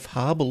the safe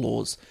harbour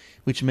laws,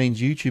 which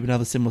means YouTube and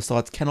other similar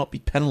sites cannot be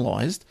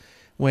penalised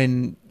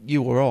when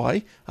you or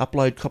I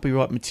upload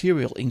copyright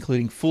material,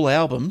 including full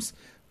albums,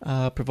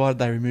 provided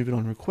they remove it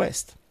on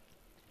request.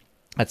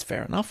 That's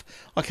fair enough.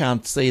 I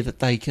can't see that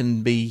they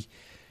can be...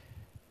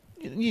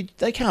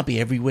 they can't be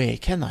everywhere,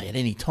 can they, at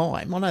any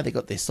time? I know they've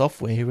got their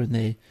software and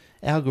their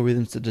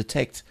algorithms to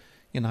detect,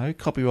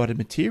 copyrighted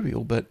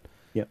material, but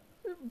yep.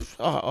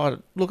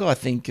 I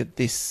think at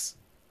this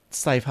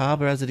safe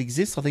harbour as it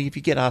exists, I think if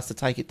you get asked to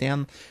take it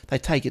down, they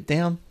take it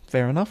down.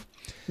 Fair enough.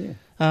 Yeah.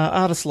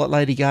 Artists like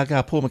Lady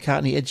Gaga, Paul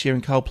McCartney, Ed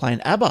Sheeran, Coldplay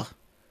and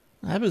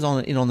ABBA's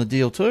on the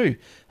deal too,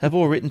 have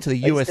all written to the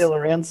US... still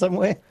around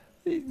somewhere?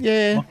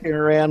 Yeah. Walking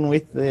around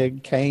with their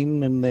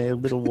cane and their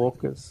little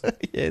walkers.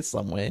 Yeah,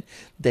 somewhere.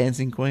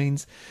 Dancing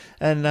Queens.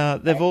 And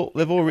they've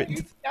all written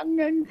to... Young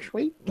and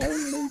sweet,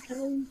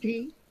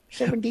 only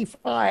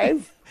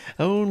 75.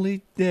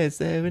 Only,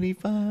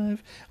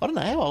 75. I don't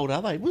know, how old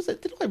are they?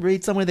 Did I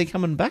read somewhere they're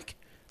coming back?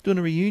 Doing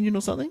a reunion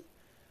or something?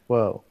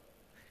 Whoa.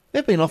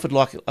 They've been offered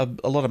like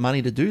a lot of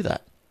money to do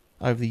that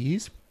over the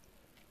years.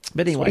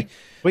 But anyway...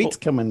 Sweet's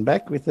coming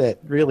back with that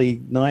really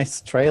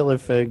nice trailer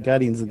for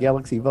Guardians of the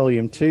Galaxy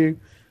Volume 2.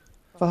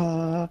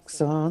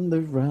 Fox on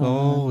the Run.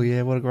 Oh,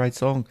 yeah, what a great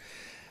song.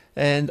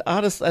 And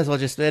artists, as I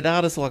just said,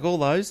 artists like all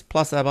those,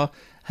 plus ABBA,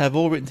 have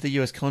all written to the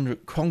US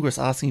Congress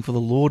asking for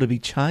the law to be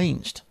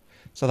changed.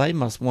 So they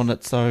must want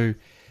it so...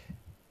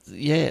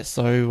 Yeah, as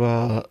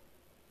soon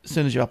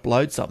as you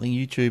upload something,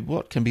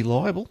 YouTube, can be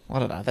liable? I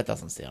don't know, that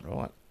doesn't sound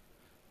right.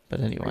 But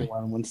anyway.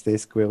 Everyone wants their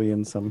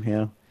squillion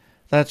somehow.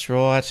 That's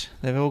right.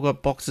 They've all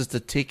got boxes to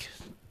tick,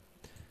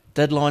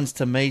 deadlines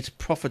to meet,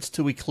 profits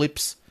to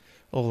eclipse,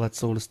 all that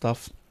sort of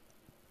stuff.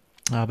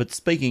 But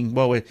speaking,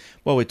 while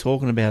we're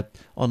talking about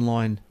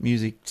online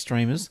music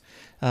streamers,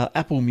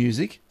 Apple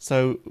Music.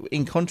 So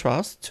in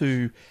contrast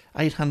to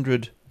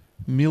 800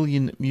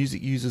 million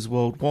music users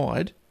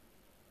worldwide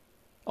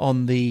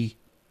on the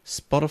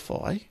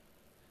Spotify,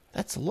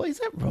 that's a lot. Is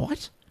that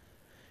right?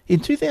 In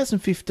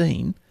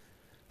 2015,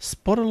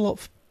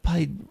 Spotify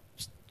paid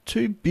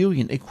 $2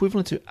 billion,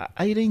 equivalent to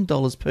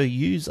 $18 per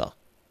user.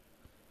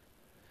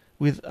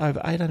 With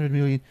over 800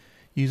 million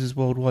users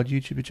worldwide,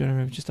 YouTube are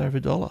generating just over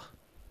 $1.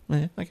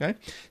 Yeah, okay.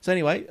 So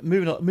anyway,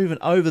 moving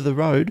over the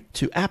road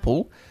to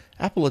Apple.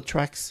 Apple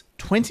attracts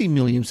 20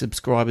 million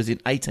subscribers in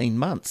 18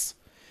 months.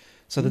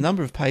 So the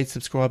number of paid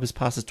subscribers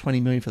passes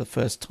 20 million for the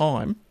first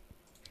time.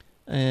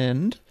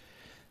 And...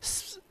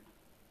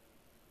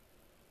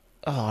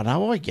 Oh,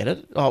 no, I get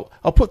it. I'll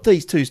put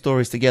these two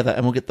stories together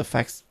and we'll get the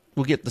facts.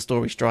 We'll get the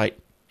story straight.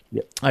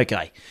 Yep.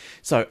 Okay.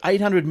 So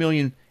 800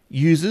 million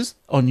users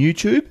on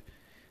YouTube.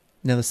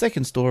 Now the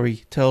second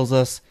story tells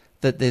us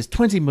that there's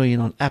 20 million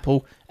on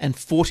Apple and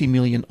 40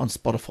 million on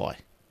Spotify.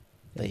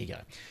 There you go.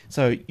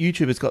 So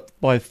YouTube has got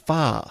by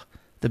far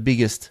the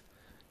biggest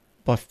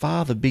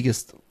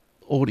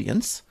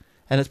audience.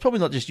 And it's probably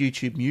not just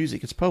YouTube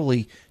Music. It's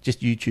probably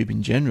just YouTube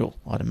in general,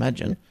 I'd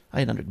imagine.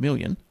 800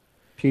 million.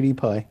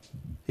 PewDiePie.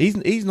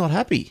 He's not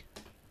happy.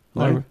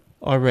 No.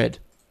 I read.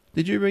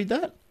 Did you read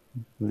that?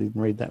 I didn't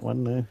read that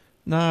one, no.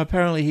 No,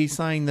 apparently he's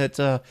saying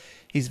that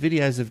his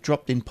videos have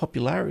dropped in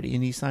popularity,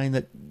 and he's saying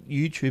that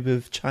YouTube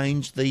have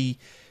changed the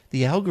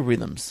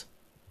algorithms.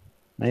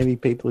 Maybe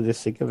people are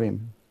just sick of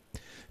him.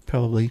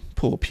 Probably.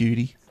 Poor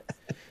Pewdie.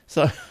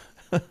 So,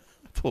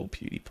 poor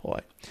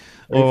PewDiePie.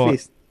 Bro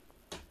fist.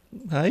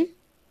 Hey?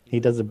 He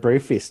does a bro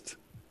fist.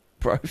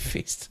 Bro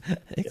fist.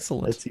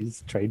 Excellent. That's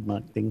his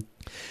trademark thing.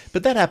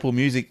 But that Apple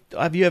Music,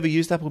 have you ever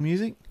used Apple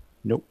Music?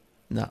 Nope.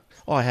 No,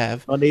 I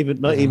have. Not even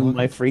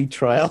my free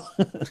trial.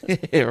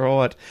 Yeah,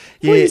 right.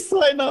 Yeah, Please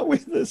sign up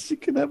with us. You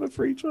can have a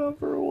free trial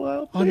for a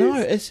while. I know.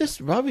 Please. It's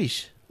just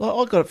rubbish. Like,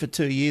 I got it for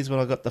 2 years when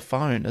I got the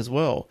phone as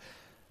well.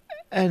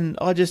 And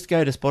I just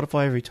go to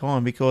Spotify every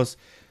time because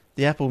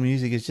the Apple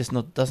Music is just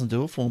not doesn't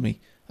do it for me.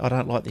 I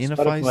don't like the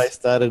Spotify interface.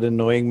 started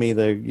annoying me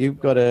though. You've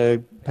got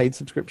a paid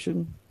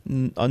subscription.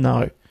 I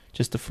know,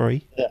 just a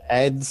free. The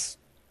ads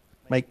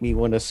make me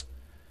want to.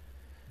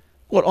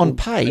 What, on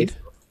paid?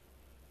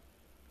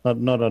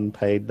 Not on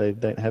paid. They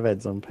don't have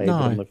ads on paid. No.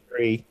 But on the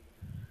free.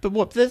 But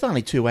what? There's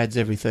only 2 ads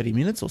every 30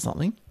 minutes or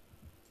something.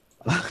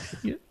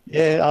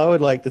 Yeah, I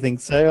would like to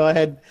think so. I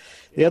had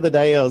the other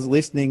day I was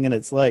listening and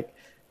it's like,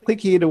 click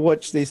here to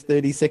watch this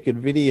 30-second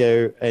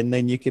video and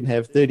then you can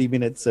have 30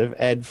 minutes of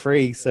ad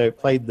free. So it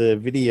played the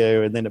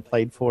video and then it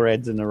played 4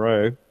 ads in a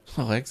row.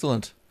 Oh,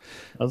 excellent.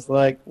 I was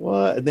like,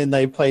 what? And then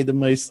they played the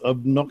most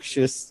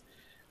obnoxious,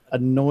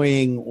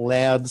 annoying,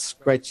 loud,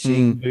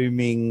 scratching,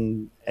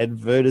 booming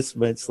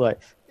advertisements like,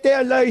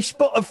 download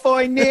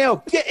Spotify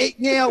now, get it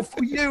now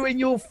for you and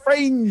your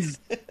friends.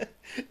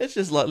 It's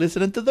just like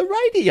listening to the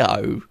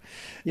radio.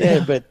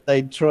 Yeah, but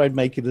they try and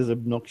make it as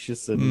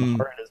obnoxious and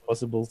horrid as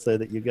possible so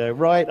that you go,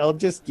 right, I'll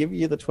just give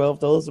you the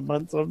 $12 a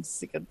month. I'm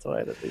sick and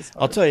tired of this.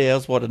 I'll tell you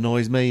else what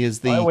annoys me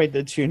is I went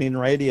to tune in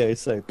radio,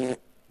 so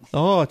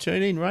Oh,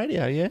 tune in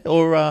radio, yeah.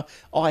 Or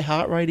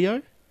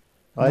iHeartRadio.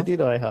 I did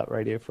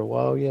iHeartRadio for a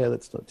while. Yeah,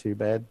 that's not too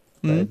bad.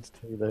 Ads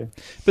too, though.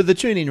 But the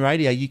tune in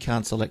radio, you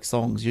can't select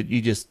songs.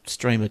 You just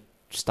stream a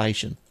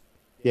station.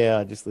 Yeah,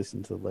 I just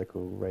listened to the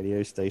local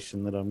radio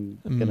station that I'm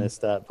going to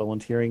start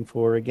volunteering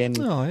for again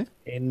Oh, yeah.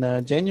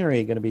 in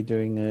January. Going to be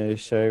doing a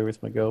show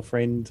with my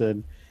girlfriend,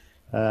 and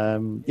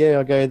yeah,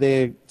 I go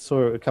there.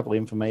 Saw a couple of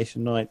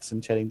information nights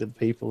and chatting to the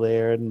people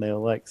there, and they're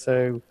like,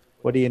 "So,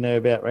 what do you know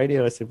about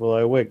radio?" I said, "Well,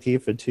 I worked here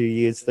for 2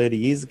 years, 30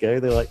 years ago."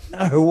 They're like,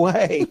 "No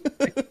way!"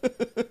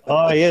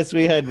 Oh yes,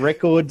 we had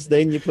records.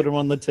 Then you put them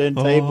on the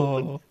turntable.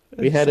 And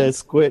we had a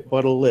squirt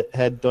bottle that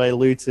had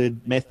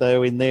diluted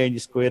metho in there, and you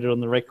squirt it on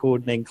the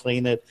record and then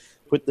clean it.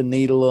 Put the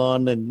needle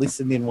on and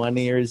listen in one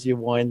ear as you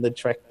wind the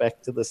track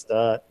back to the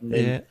start, and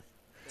then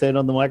turn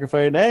on the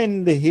microphone.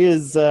 And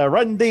here's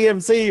Run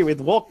DMC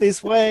with "Walk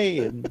This Way,"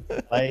 and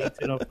play.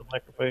 Turn off the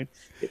microphone.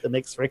 Get the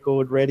next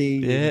record ready.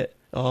 Yeah.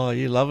 Oh,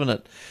 you're loving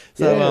it.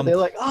 So Yeah, they're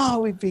like, "Oh,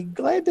 we'd be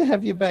glad to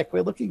have you back.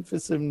 We're looking for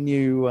some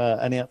new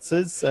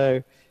announcers."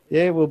 So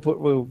yeah,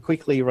 we'll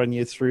quickly run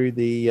you through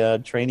the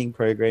training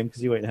program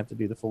because you won't have to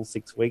do the full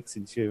 6 weeks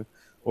since you've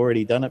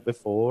already done it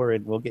before,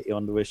 and we'll get you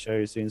onto a show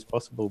as soon as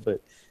possible.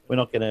 But we're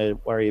not going to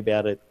worry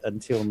about it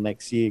until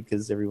next year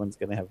because everyone's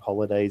going to have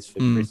holidays for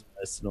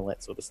Christmas and all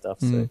that sort of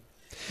stuff. So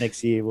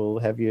next year we'll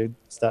have you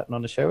starting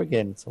on the show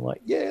again. So I'm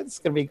like, yeah, it's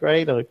going to be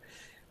great. I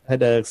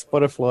had a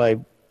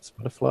Spotify.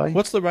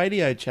 What's the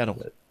radio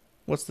channel?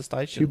 What's the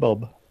station?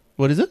 2Bob.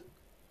 What is it?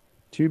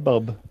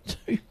 2Bob.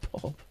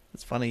 2Bob.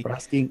 That's funny.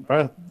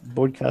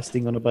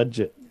 Broadcasting on a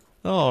budget.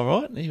 Oh, all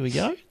right. Here we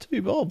go.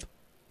 2Bob.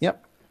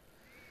 Yep.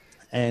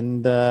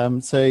 And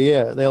so,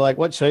 yeah, they're like,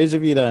 what shows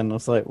have you done? I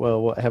was like,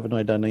 well, what haven't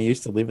I done? I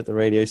used to live at the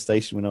radio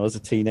station when I was a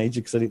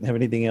teenager because I didn't have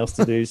anything else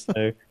to do.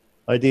 So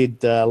I did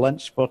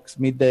Lunchbox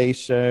Midday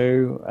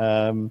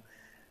Show,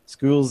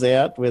 Schools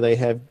Out, where they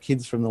have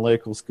kids from the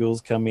local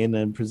schools come in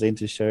and present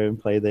a show and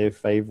play their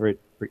favorite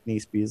Britney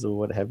Spears or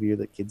what have you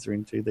that kids are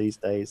into these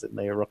days, and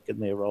they're rocking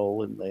their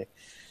roll.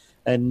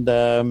 And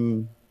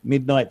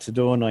Midnight to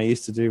Dawn I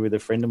used to do with a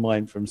friend of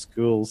mine from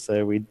school.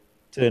 So we'd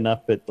turn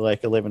up at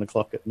like 11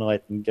 o'clock at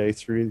night and go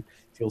through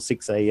till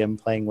 6 a.m.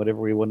 playing whatever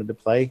we wanted to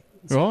play.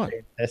 It's right.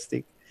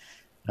 Fantastic.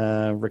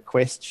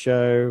 Request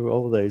show,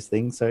 all of those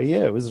things. So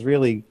yeah, it was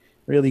really,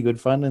 really good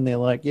fun. And they're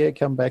like, yeah,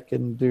 come back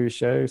and do a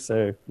show.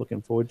 So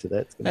looking forward to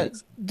that. It's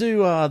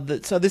gonna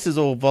be so this is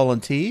all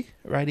volunteer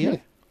radio. Yeah.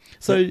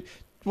 So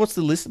what's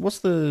the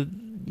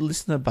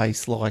listener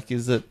base like?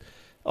 Is it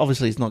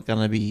obviously it's not going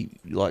to be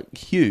like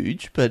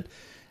huge, but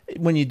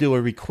when you do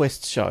a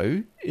request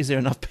show, is there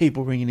enough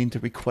people ringing in to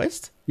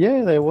request?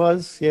 Yeah, there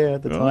was. Yeah,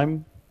 at the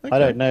time. Okay. I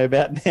don't know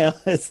about now.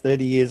 It's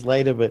 30 years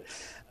later, but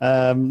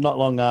not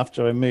long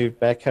after I moved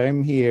back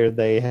home here,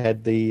 they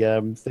had the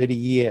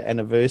 30-year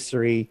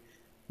anniversary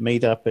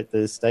meetup at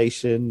the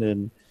station,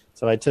 and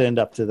so I turned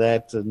up to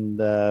that and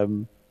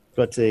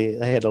they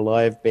had a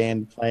live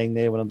band playing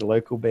there, one of the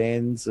local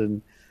bands,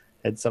 and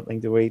had something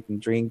to eat and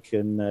drink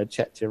and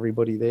chat to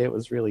everybody there. It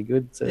was really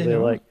good. So they're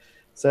like,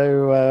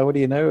 so what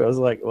do you know? I was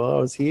like, well, I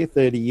was here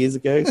 30 years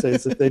ago, so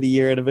it's a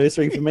 30-year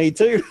anniversary for me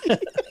too.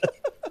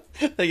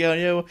 They go,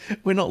 yeah, well,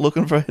 we're not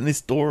looking for an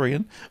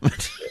historian.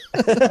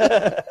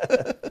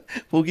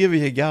 We'll give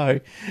you a go.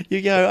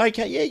 You go,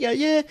 okay,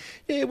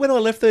 yeah. When I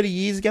left 30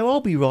 years ago,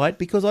 I'll be right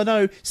because I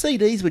know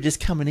CDs were just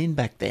coming in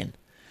back then.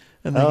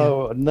 And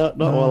not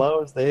while I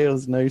was there. There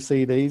was no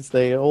CDs.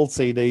 They're all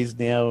CDs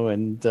now,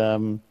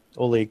 and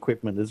all the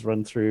equipment is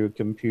run through a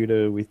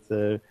computer with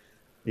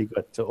you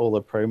got all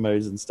the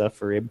promos and stuff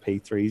for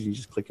MP3s. You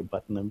just click a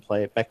button and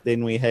play it. Back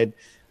then we had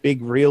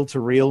big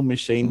reel-to-reel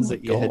machines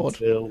that you had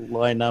to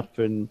line up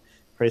and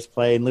press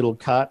play in little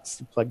carts.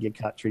 You plug your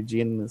cartridge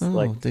in. It's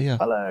Oh, dear.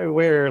 hello,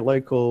 we're a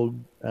local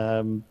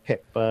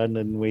pep bun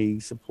and we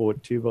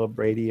support Two Bob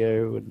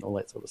Radio and all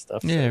that sort of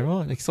stuff. Yeah,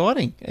 right.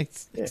 Exciting.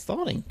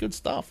 Exciting. Good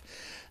stuff.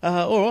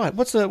 All right.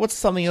 What's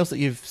something else that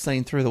you've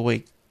seen through the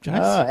week,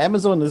 Jace?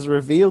 Amazon has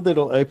revealed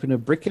it'll open a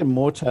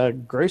brick-and-mortar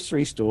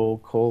grocery store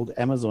called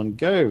Amazon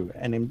Go,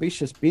 an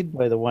ambitious bid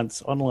by the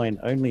once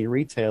online-only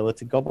retailer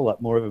to gobble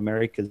up more of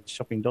America's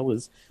shopping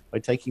dollars by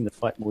taking the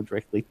fight more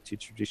directly to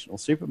traditional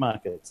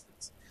supermarkets.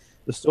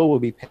 The store will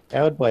be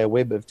powered by a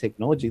web of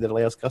technology that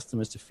allows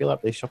customers to fill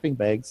up their shopping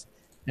bags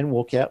and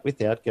walk out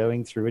without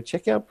going through a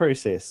checkout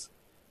process.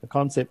 The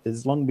concept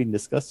has long been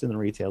discussed in the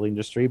retail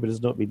industry, but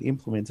has not been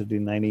implemented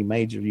in any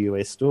major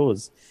US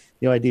stores.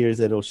 The idea is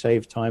that it'll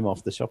shave time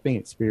off the shopping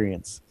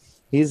experience.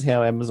 Here's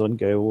how Amazon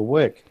Go will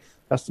work.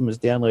 Customers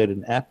download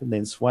an app and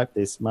then swipe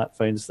their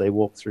smartphones as they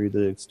walk through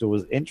the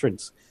store's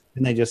entrance.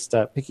 Then they just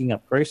start picking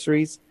up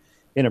groceries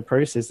in a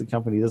process the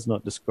company does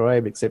not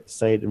describe, except to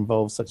say it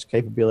involves such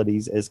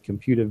capabilities as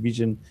computer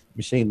vision,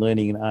 machine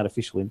learning, and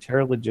artificial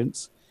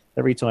intelligence.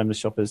 Every time the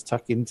shoppers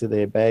tuck into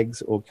their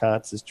bags or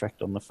carts is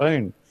tracked on the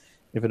phone.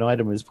 If an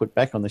item is put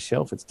back on the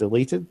shelf, it's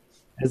deleted.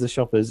 As the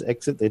shoppers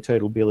exit, their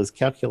total bill is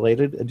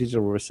calculated, a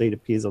digital receipt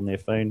appears on their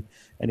phone,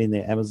 and in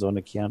their Amazon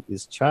account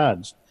is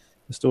charged.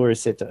 The store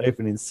is set to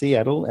open in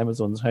Seattle,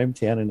 Amazon's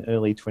hometown, in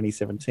early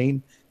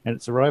 2017, and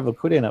its arrival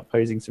could end up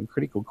posing some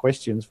critical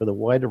questions for the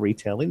wider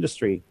retail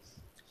industry.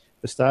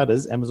 For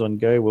starters, Amazon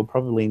Go will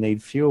probably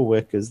need fewer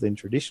workers than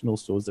traditional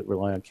stores that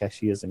rely on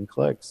cashiers and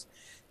clerks.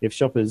 If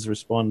shoppers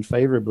respond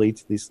favorably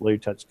to this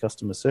low-touch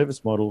customer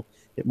service model,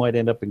 it might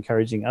end up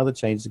encouraging other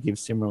chains to give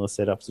similar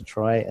setups a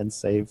try and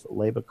save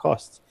labor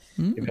costs.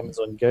 If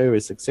Amazon Go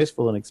is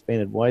successful and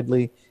expanded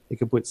widely, it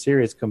could put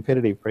serious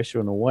competitive pressure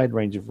on a wide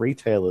range of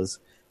retailers.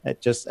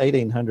 At just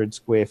 1,800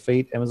 square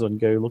feet, Amazon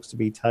Go looks to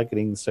be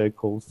targeting the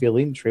so-called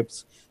fill-in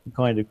trips, the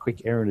kind of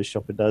quick errand a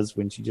shopper does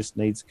when she just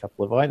needs a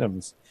couple of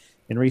items.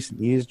 In recent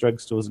years,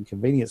 drugstores and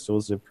convenience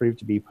stores have proved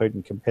to be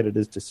potent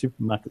competitors to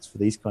supermarkets for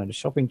these kind of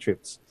shopping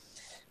trips.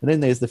 And then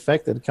there's the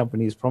fact that the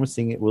company is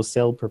promising it will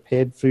sell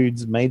prepared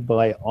foods made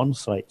by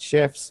on-site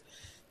chefs,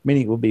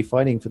 meaning it will be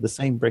fighting for the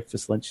same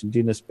breakfast, lunch, and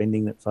dinner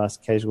spending that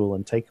fast casual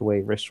and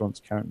takeaway restaurants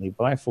currently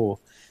buy for.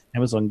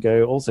 Amazon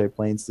Go also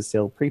plans to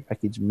sell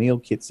prepackaged meal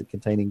kits that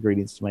contain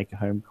ingredients to make a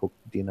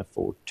home-cooked dinner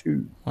for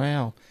two.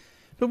 Wow.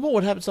 But what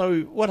would happen?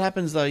 So what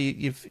happens though?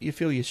 You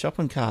fill your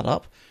shopping cart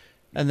up,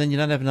 and then you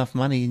don't have enough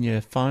money in your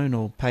phone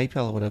or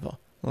PayPal or whatever.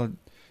 Like,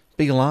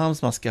 big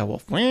alarms must go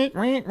off. And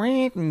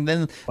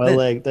then,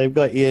 they've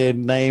got your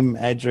name,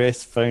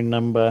 address, phone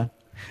number.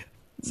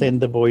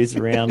 Send the boys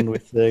around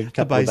with a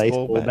couple of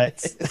baseball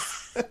bats.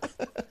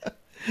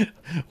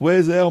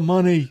 Where's our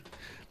money?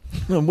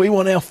 And we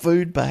want our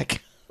food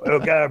back. We'll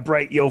go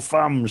break your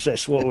thumbs.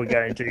 That's what we're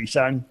going to do,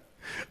 son.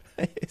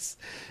 Yes.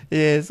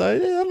 Yeah, so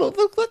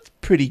look, that's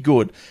pretty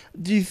good.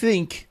 Do you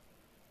think,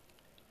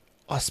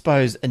 I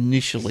suppose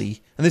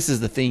initially, and this is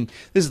the thing,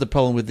 this is the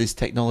problem with this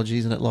technology,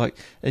 isn't it? Like,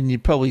 and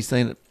you've probably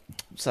seen it.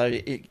 So,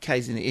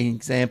 an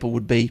example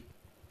would be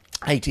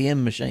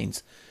ATM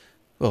machines.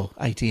 Well,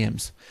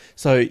 ATMs.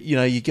 So,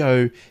 you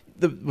go,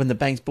 when the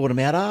banks bought them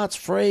out, it's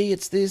free,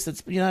 it's this,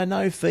 it's,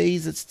 no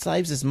fees, it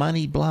saves us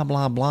money, blah,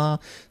 blah, blah.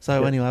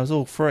 So, Anyway, it was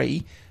all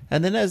free.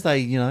 And then as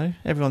they,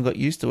 everyone got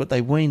used to it, they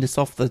weaned us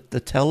off the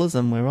tellers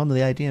and we're on to the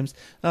ATMs.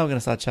 Oh, we're going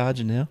to start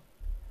charging now.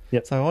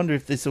 Yep. So I wonder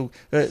if this will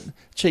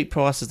cheap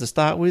prices to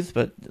start with,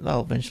 but they'll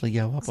eventually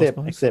go up.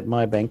 Except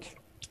my bank.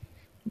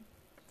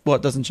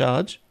 What, doesn't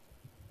charge?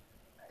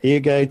 You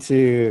go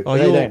to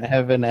they don't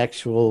have an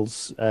actual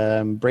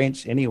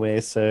branch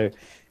anywhere. So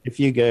if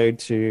you go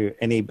to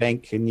any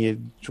bank and you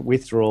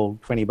withdraw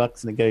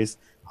 $20 and it goes,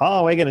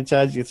 oh, we're going to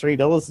charge you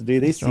 $3 to do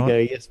this. You go,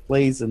 yes,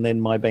 please. And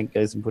then my bank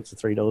goes and puts the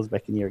 $3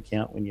 back in your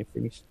account when you're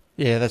finished.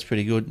 Yeah, that's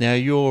pretty good. Now,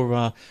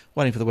 you're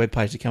waiting for the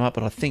webpage to come up,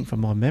 but I think from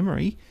my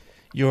memory,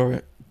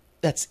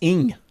 that's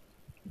Ing.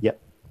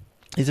 Yep.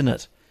 Isn't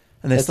it?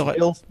 And that's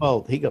Phil's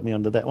fault. He got me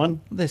onto that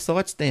one. Their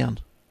site's down.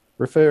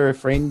 Refer a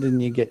friend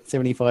and you get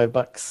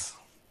 $75.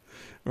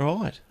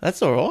 Right.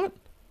 That's all right.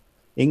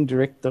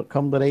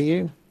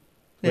 ingdirect.com.au.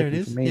 There it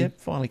is. Yep,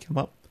 finally come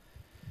up.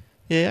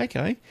 Yeah,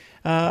 okay.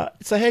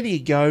 So how do you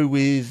go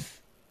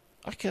with...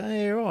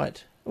 Okay,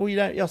 right. Well,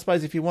 I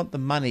suppose if you want the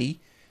money,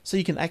 so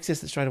you can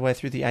access it straight away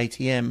through the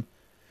ATM.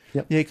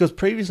 Yep. Yeah, because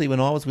previously when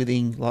I was with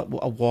Ing, like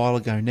a while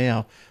ago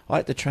now, I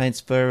had to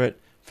transfer it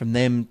from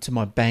them to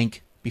my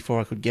bank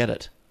before I could get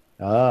it.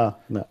 Ah,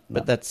 no.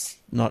 But that's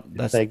not...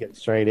 Take it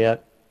straight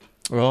out.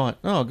 Right.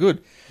 Oh,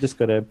 good. Just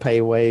got a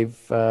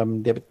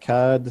PayWave debit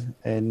card,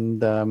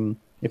 and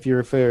if you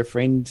refer a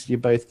friend, you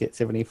both get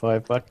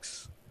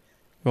 $75.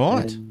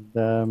 Right.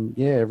 And,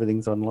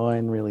 everything's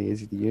online, really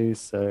easy to use.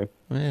 So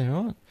yeah,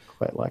 right.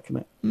 Quite liking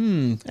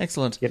it.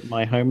 Excellent. Get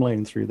my home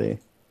loan through there.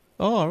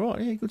 Oh,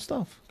 right. Yeah, good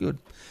stuff. Good.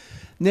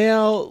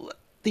 Now,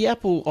 the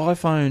Apple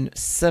iPhone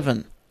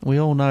 7, we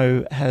all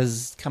know,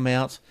 has come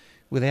out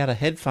without a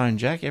headphone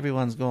jack.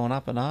 Everyone's gone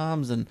up in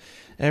arms, and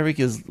Eric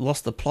has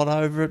lost the plot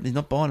over it. He's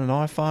not buying an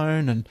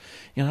iPhone, and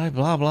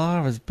blah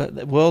blah. But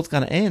the world's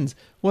going to end.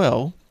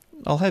 Well,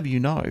 I'll have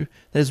you know,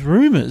 there's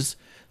rumours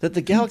that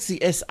the Galaxy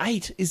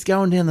S8 is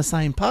going down the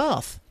same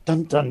path.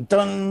 Dun dun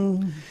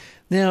dun.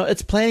 Now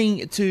it's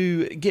planning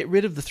to get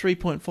rid of the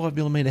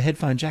 3.5mm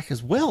headphone jack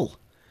as well.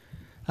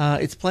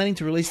 It's planning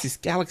to release this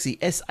Galaxy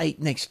S8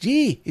 next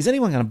year. Is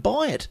anyone going to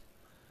buy it?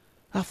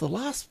 After the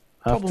last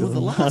problem with the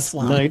last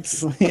one.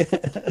 Notes.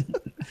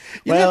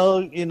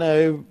 Well,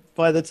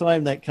 by the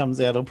time that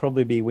comes out, it'll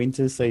probably be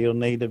winter, so you'll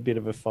need a bit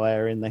of a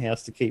fire in the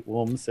house to keep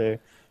warm. So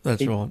that's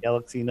keep right.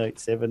 Galaxy Note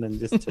 7 and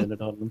just turn it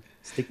on and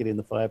stick it in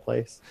the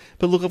fireplace.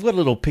 But look, I've got a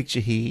little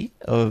picture here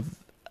of,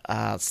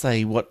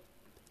 say, what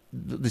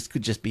this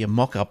could just be a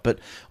mock-up, but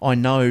I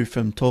know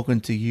from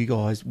talking to you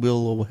guys,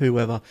 Will or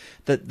whoever,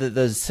 that the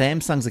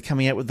Samsungs are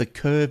coming out with the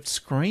curved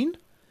screen.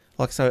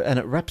 Like so, and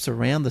it wraps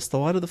around the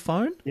side of the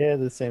phone. Yeah,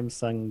 the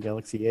Samsung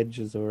Galaxy Edge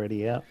is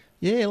already out.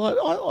 Yeah, like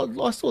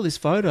I saw this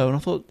photo and I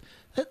thought,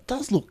 that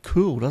does look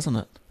cool, doesn't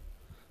it?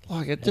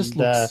 Like, it just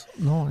looks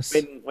nice.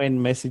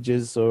 When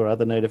messages or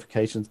other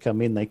notifications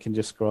come in, they can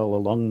just scroll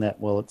along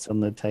that while it's on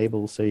the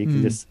table, so you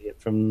can just see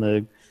it from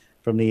the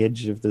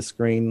edge of the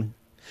screen.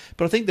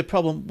 But I think the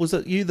problem was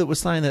that you that was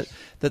saying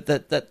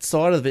that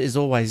side of it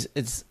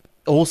it's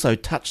also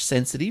touch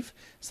sensitive.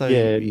 So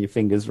yeah, your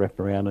fingers wrap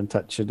around and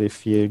touch it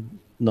if you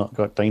not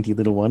got dainty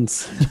little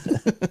ones.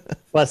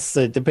 Plus,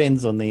 it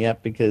depends on the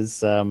app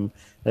because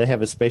they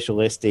have a special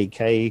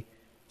SDK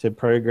to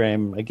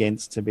program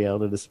against to be able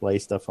to display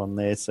stuff on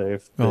there. So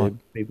if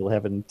people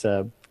haven't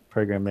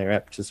programmed their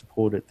app to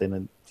support it, then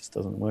it just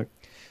doesn't work.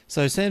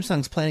 So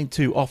Samsung's planning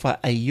to offer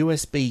a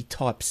USB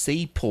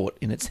Type-C port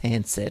in its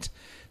handset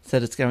so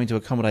that it's going to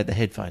accommodate the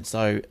headphones.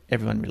 So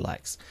everyone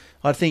relax.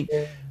 I think...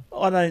 Yeah.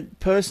 I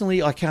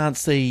can't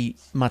see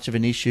much of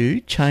an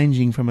issue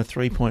changing from a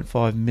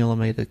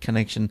 3.5mm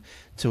connection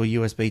to a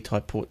USB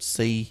Type Port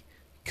C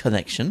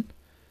connection.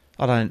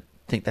 I don't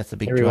think that's a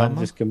big drama. Everyone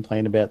just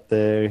complain about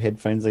the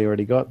headphones they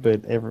already got,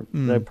 but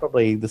they're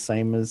probably the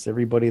same as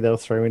everybody. They'll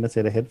throw in a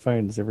set of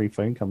headphones. Every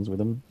phone comes with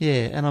them.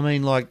 Yeah, and I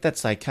mean, like,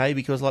 that's okay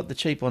because, like, the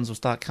cheap ones will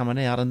start coming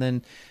out, and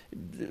then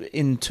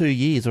in 2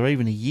 years or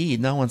even a year,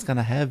 no one's going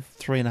to have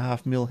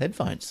 3.5mm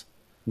headphones.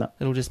 No.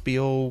 It'll just be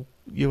all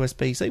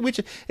USB-C, which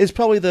is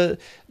probably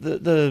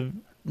the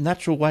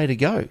natural way to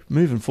go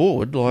moving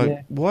forward.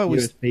 Like, why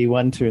was USB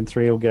 1, 2, and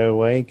 3 will go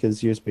away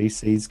because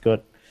USB-C's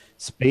got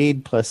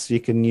speed. Plus, you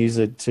can use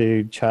it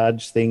to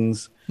charge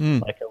things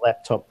like a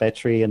laptop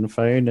battery and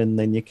phone, and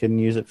then you can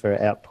use it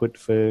for output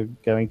for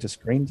going to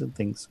screens and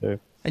things. So,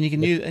 and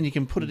you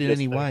can put it in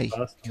any way,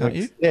 can't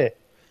you? Yeah.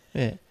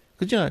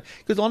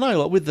 Because I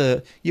know, like with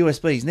the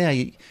USBs now,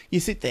 you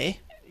sit there.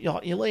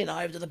 You lean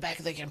over to the back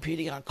of the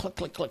computer, going click,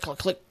 click, click, click,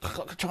 click,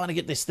 click, trying to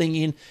get this thing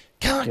in.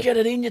 Can't get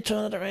it in. You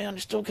turn it around,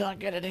 you still can't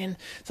get it in.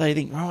 So you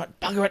think, right,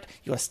 bugger it.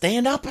 You got to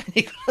stand up and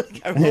you got to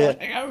go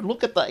right.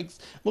 Look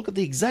at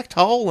the exact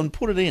hole and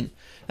put it in,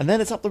 and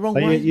then it's up the wrong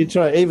way. You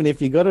try, even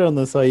if you got it on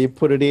the side, you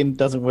put it in,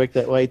 doesn't work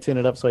that way. Turn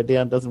it upside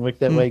down, doesn't work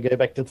that way. Go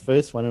back to the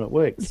first one, and it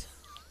works.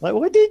 Like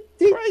what did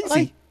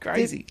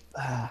crazy?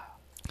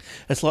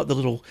 It's like the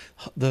little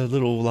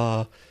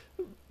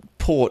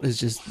port is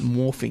just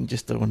morphing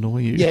just to annoy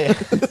you. Yeah.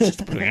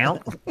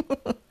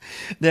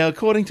 Now,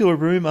 according to a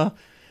rumour,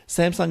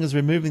 Samsung is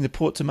removing the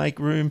port to make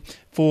room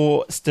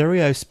for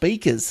stereo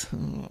speakers.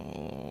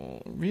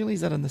 Oh, really?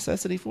 Is that a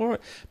necessity for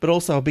it? But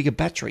also a bigger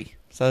battery.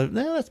 So,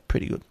 no, that's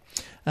pretty good.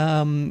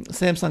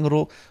 Samsung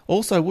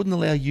also wouldn't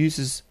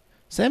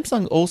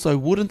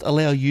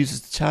allow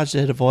users to charge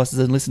their devices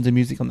and listen to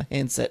music on the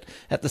handset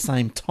at the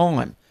same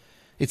time.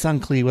 It's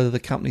unclear whether the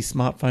company's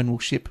smartphone will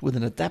ship with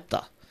an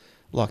adapter,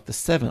 like the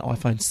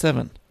iPhone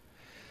 7.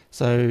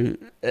 So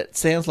it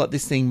sounds like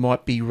this thing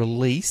might be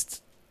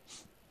released,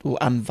 or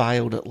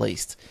unveiled at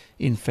least,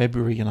 in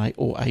February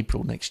or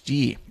April next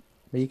year.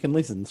 Well, you can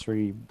listen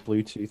through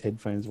Bluetooth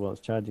headphones while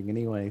it's charging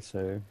anyway,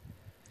 so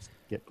just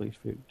get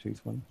Bluetooth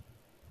one.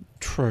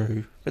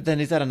 True. But then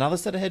is that another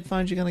set of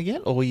headphones you're going to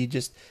get, or will you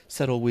just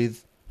settle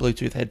with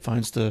Bluetooth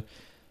headphones to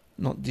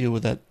not deal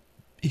with that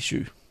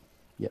issue?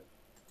 Yep.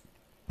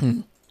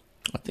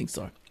 I think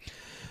so.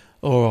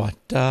 All right.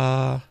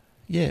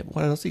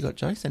 What else you got,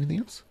 Jace? Anything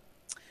else?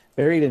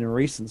 Buried in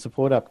recent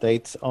support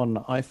updates on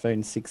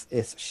iPhone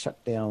 6s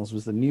shutdowns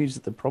was the news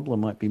that the problem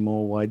might be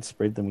more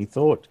widespread than we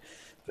thought.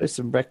 First,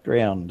 some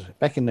background.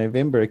 Back in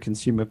November, a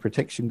consumer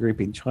protection group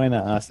in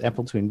China asked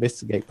Apple to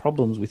investigate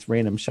problems with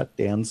random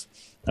shutdowns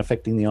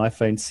affecting the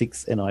iPhone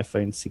 6 and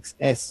iPhone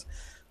 6s.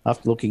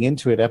 After looking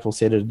into it, Apple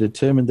said it had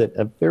determined that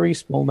a very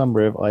small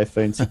number of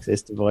iPhone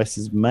 6s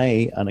devices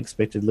may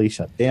unexpectedly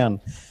shut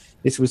down.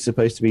 This was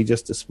supposed to be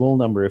just a small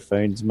number of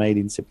phones made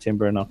in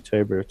September and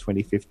October of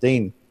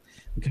 2015.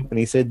 The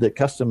company said that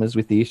customers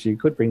with the issue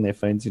could bring their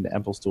phones into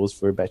Apple stores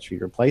for a battery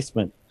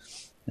replacement.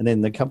 And then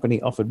the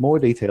company offered more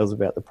details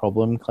about the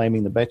problem,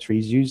 claiming the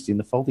batteries used in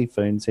the faulty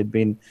phones had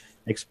been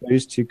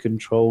exposed to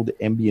controlled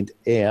ambient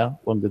air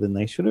longer than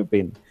they should have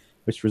been,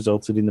 which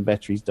resulted in the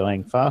batteries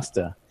dying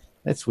faster.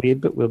 That's weird,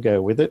 but we'll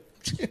go with it.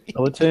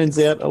 Well, it turns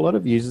out a lot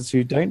of users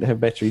who don't have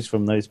batteries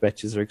from those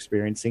batches are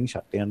experiencing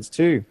shutdowns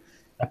too.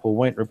 Apple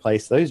won't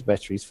replace those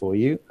batteries for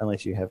you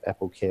unless you have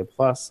Apple Care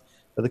Plus,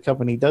 but the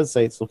company does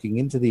say it's looking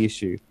into the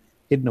issue.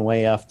 Hidden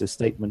away after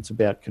statements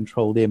about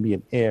controlled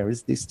ambient air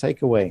is this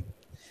takeaway.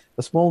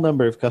 A small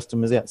number of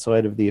customers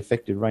outside of the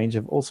affected range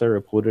have also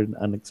reported an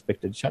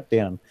unexpected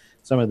shutdown.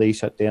 Some of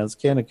these shutdowns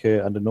can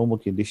occur under normal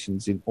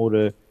conditions in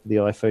order for the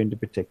iPhone to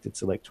protect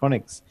its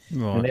electronics.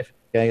 Right. In an effort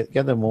to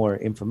gather more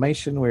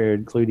information, we're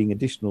including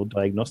additional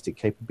diagnostic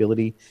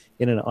capability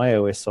in an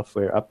iOS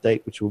software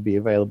update, which will be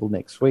available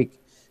next week.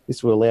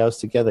 This will allow us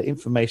to gather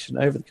information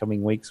over the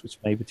coming weeks, which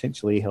may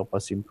potentially help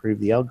us improve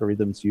the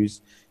algorithms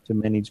used to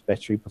manage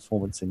battery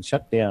performance and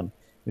shutdown.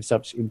 If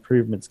such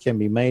improvements can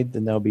be made,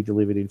 then they'll be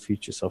delivered in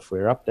future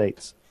software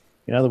updates.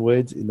 In other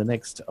words, in the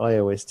next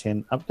iOS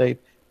 10 update,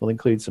 we'll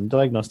include some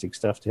diagnostic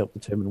stuff to help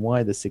determine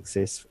why the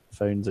 6S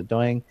phones are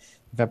dying.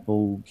 If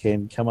Apple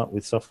can come up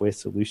with software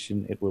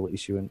solution, it will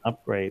issue an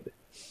upgrade.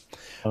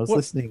 I was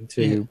listening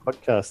to a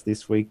podcast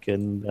this week,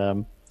 and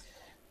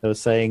they were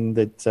saying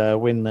that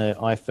when the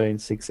iPhone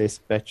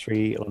 6S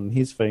battery on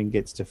his phone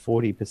gets to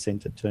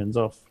 40%, it turns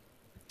off.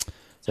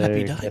 So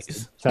Happy he has days.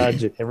 to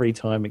charge it every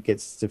time it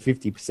gets to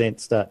 50%,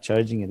 start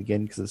charging it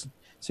again, because as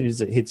soon as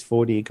it hits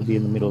 40, it could be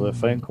in the middle of a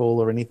phone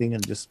call or anything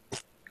and just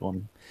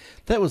gone.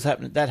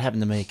 That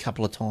happened to me a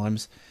couple of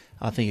times.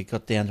 I think it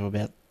got down to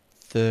about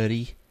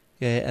 30,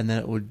 and then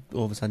it would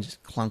all of a sudden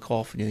just clunk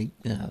off, and you think,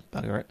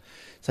 bugger it.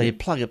 So you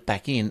plug it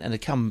back in, and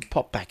it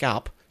pop back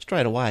up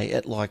straight away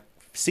at like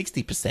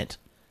 60%,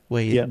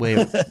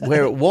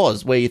 where it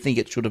was, where you think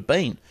it should have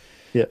been.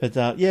 Yeah. But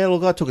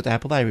look, I took it to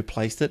Apple. They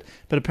replaced it,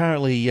 but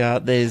apparently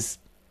Apple's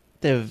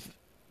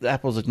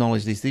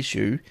acknowledged this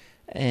issue,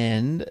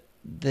 and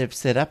they've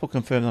said Apple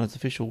confirmed on its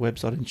official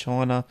website in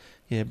China.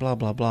 Yeah, blah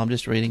blah blah. I'm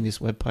just reading this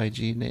webpage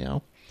here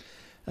now,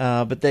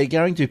 but they're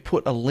going to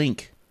put a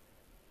link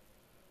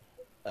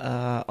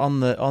on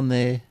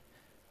their.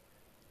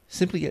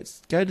 Simply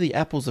go to the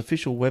Apple's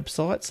official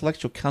website,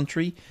 select your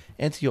country,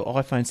 enter your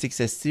iPhone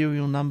 6S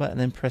serial number, and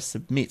then press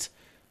submit.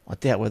 I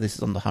doubt whether this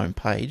is on the home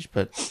page,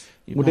 but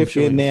What if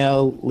you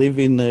now live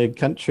in a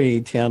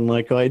country town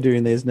like I do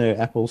and there's no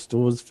Apple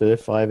stores for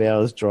 5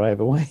 hours drive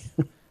away?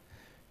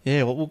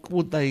 Yeah, well,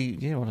 would they?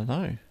 Yeah, I don't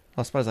know.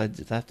 I suppose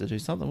they'd have to do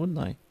something, wouldn't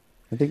they?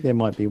 I think there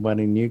might be one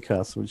in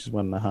Newcastle, which is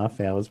 1.5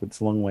 hours, but it's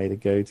a long way to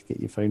go to get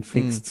your phone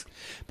fixed.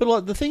 But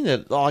like the thing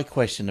that I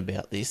question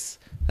about this,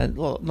 and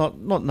not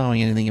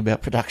knowing anything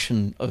about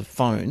production of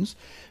phones,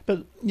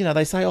 but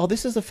they say, oh,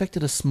 this has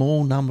affected a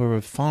small number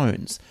of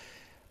phones.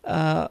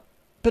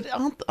 But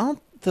aren't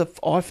the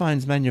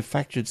iPhones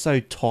manufactured so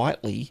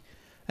tightly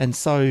and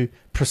so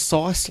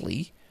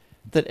precisely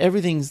that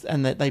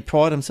that they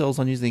pride themselves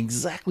on using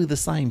exactly the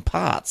same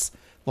parts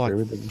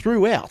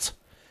throughout?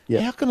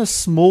 Yeah. How can a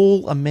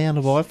small amount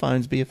of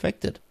iPhones be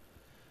affected?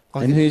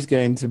 And who's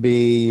going to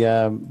be,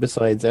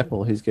 besides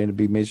Apple, who's going to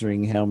be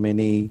measuring how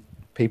many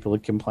people are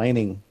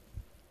complaining?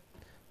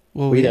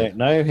 Well, we don't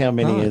know how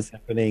many is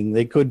happening.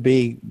 There could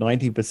be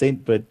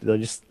 90%, but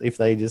if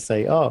they just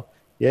say, oh,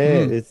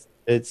 yeah,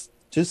 it's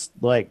just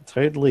like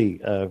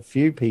totally a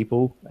few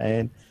people,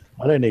 and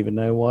I don't even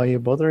know why you're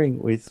bothering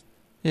with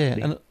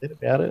being upset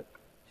about it.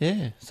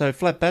 Yeah, so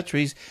flat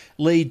batteries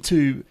lead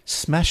to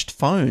smashed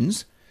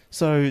phones.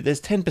 So there's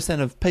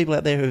 10% of people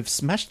out there who have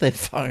smashed their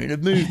phone,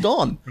 have moved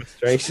on.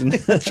 Frustration.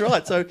 That's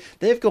right. So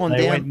they've gone down.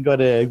 They went and got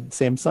a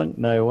Samsung.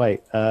 No, wait,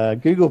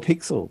 Google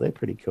Pixel. They're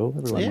pretty cool.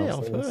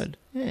 I've heard.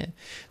 Yeah.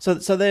 So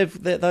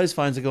those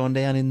phones have gone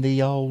down in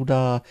the old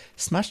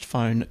smashed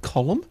phone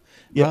column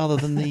rather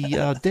than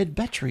the dead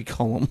battery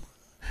column.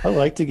 I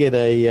like to get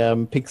a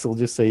Pixel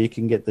just so you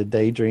can get the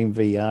Daydream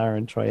VR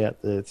and try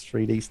out the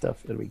 3D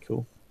stuff. That'd be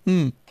cool.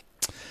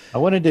 I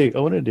want to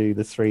do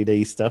the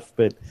 3D stuff,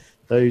 but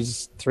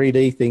those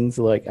 3D things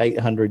are like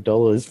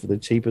 $800 for the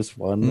cheapest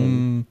one,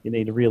 and you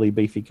need a really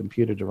beefy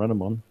computer to run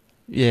them on.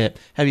 Yeah.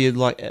 Have you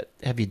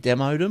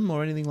demoed them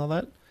or anything like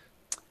that?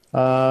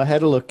 I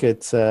had a look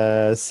at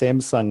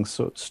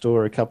Samsung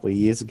store a couple of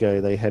years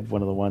ago. They had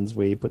one of the ones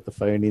where you put the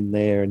phone in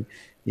there and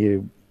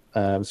you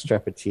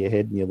strap it to your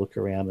head and you look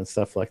around and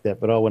stuff like that.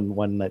 But I wanted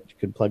one that you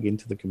could plug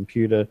into the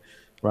computer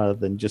rather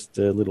than just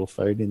a little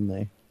phone in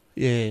there.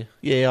 Yeah.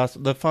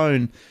 The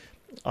phone,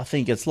 I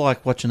think it's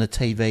like watching a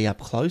TV up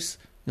close.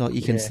 Like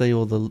you can see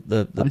all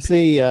the I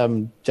see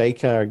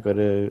Jaycar got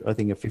a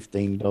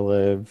 $15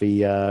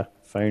 VR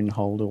phone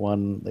holder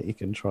one that you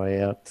can try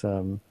out.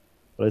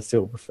 But I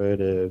still prefer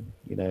to,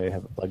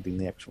 have it plugged in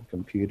the actual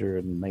computer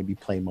and maybe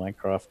play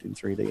Minecraft in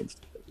 3D and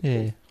stuff.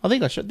 Yeah. I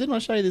think didn't I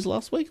show you this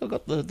last week? I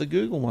got the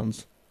Google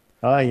ones.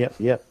 Oh, yep.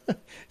 They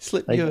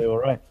do all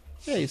right.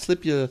 Yeah,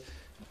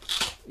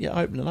 you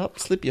open it up,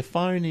 slip your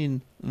phone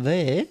in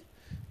there,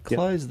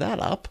 close that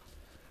up.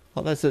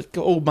 Like that's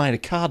all made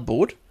of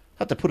cardboard.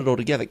 Had to put it all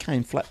together. It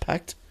came flat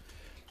packed.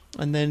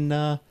 And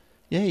then,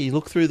 you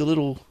look through the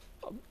little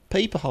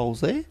peeper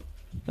holes there.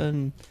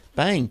 and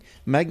bang,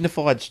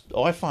 magnified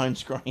iPhone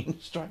screen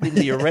straight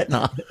into your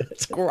retina.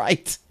 It's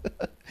great.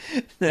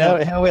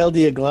 Now, How well do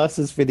your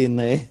glasses fit in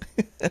there?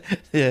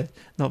 yeah,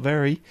 not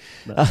very.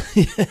 No.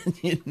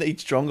 You need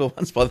stronger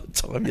ones by the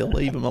time you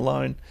leave them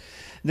alone.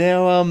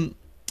 Now,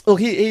 look,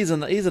 here's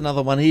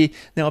another one here.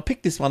 Now, I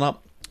picked this one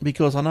up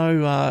because I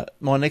know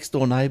my next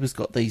door neighbour's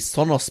got these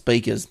Sonos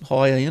speakers.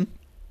 Hi, Ian,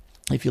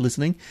 if you're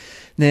listening.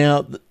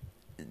 Now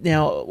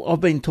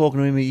I've been talking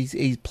to him.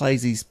 He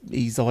plays his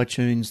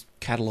iTunes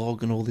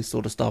catalogue and all this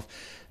sort of stuff.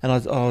 And I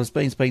was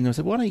speaking to him. I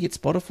said, why don't you get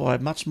Spotify?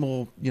 Much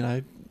more,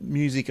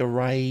 music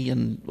array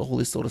and all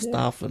this sort of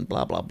stuff and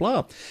blah, blah,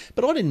 blah.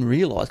 But I didn't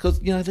realise, because,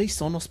 these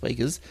Sonos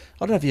speakers,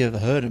 I don't know if you ever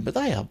heard them, but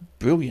they are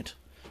brilliant.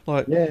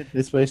 Like, Yeah,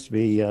 they're supposed to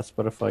be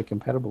Spotify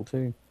compatible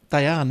too.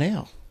 they are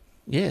now.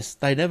 Yes,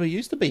 they never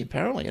used to be,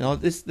 apparently.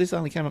 And this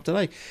only came up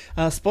today.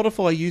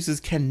 Spotify users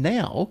can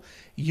now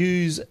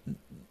use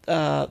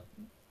the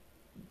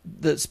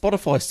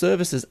Spotify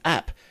Services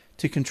app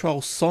to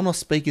control Sonos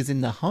speakers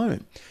in the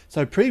home.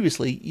 So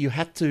previously, you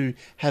had to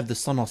have the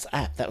Sonos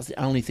app. That was the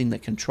only thing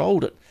that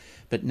controlled it.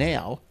 But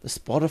now, the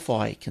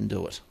Spotify can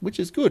do it, which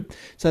is good.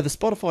 So the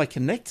Spotify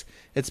Connect,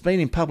 it's been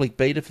in public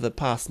beta for the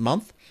past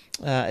month.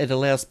 It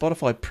allows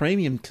Spotify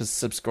Premium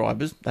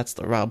subscribers, that's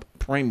the rub,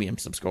 Premium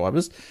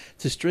subscribers,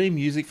 to stream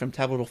music from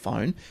tablet or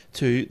phone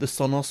to the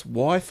Sonos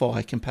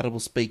Wi-Fi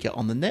compatible speaker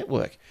on the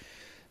network.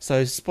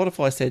 So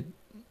Spotify said,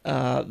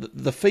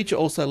 the feature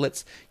also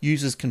lets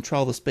users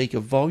control the speaker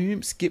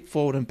volume, skip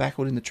forward and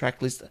backward in the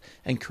track list,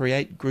 and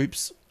create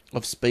groups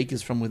of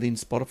speakers from within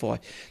Spotify.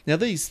 Now,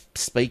 these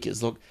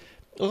speakers, look,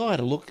 I had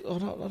a look. I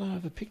don't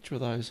have a picture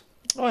of those.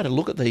 I had a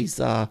look at these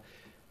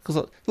because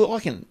look, I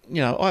can,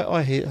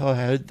 I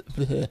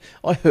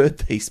heard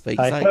these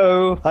speakers. Hi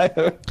ho.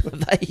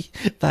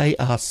 They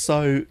are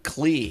so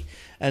clear,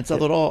 and so I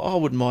thought, I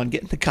wouldn't mind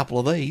getting a couple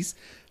of these,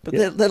 but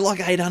they're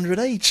like 800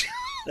 each.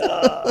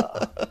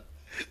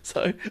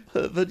 So,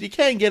 but you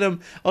can get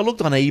them. I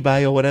looked on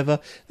eBay or whatever.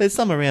 There's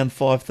some around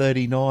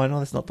 $539. Oh,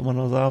 that's not the one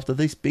I was after.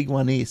 This big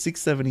one here,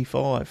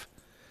 $675.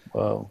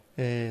 Wow.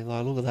 Yeah,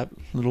 like, look at that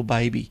little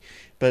baby.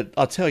 But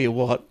I'll tell you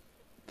what,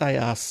 they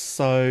are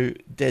so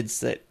dead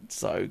set,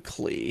 so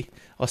clear.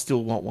 I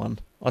still want one.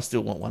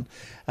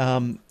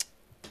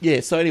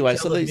 Yeah. So anyway,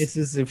 Tell the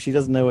missus if she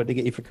doesn't know what to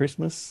get you for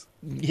Christmas.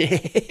 Yeah,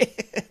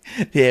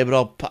 yeah,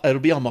 but it'll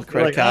be on my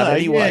credit card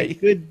anyway. Yeah,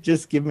 good.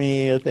 Just give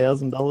me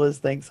 $1,000.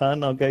 Thanks,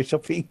 hon. I'll go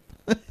shopping.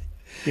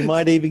 You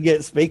might even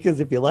get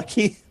speakers if you're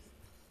lucky.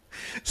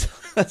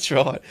 That's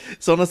right.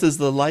 Sonos is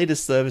the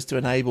latest service to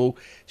enable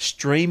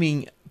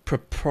streaming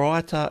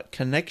proprietor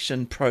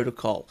connection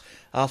protocol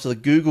after the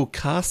Google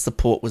Cast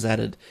support was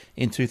added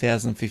in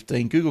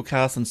 2015. Google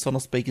Cast and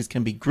Sonos speakers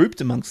can be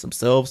grouped amongst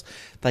themselves.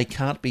 They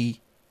can't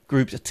be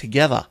grouped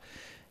together.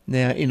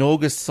 Now, in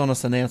August,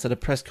 Sonos announced at a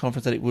press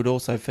conference that it would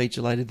also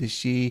feature later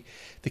this year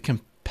the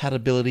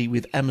compatibility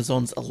with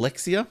Amazon's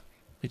Alexa,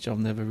 which I've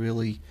never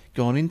really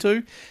gone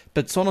into.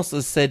 But Sonos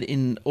has said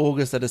in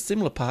August that a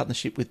similar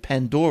partnership with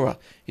Pandora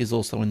is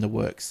also in the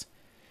works.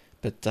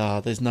 But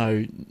there's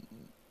no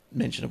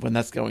mention of when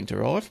that's going to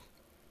arrive.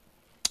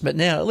 But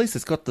now, at least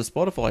it's got the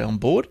Spotify on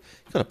board.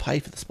 You've got to pay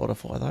for the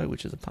Spotify, though,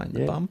 which is a pain in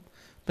the bum.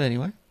 But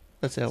anyway,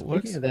 that's how it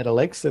works. Speaking of that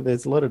Alexa,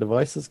 there's a lot of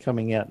devices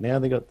coming out now.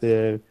 They got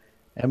the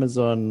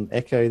Amazon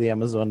Echo, the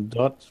Amazon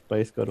Dot,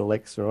 both got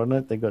Alexa on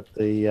it. They got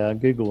the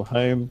Google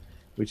Home,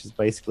 which is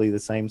basically the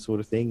same sort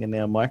of thing. And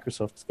now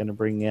Microsoft's going to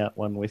bring out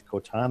one with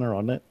Cortana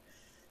on it.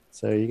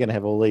 So you're going to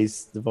have all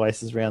these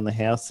devices around the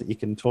house that you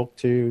can talk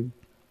to.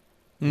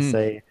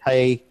 Say,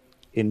 hey,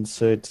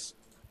 insert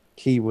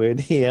keyword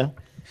here.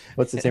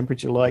 What's the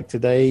temperature like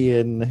today?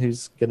 And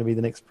who's going to be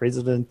the next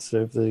president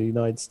of the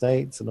United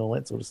States and all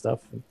that sort of stuff.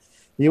 And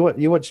you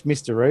watch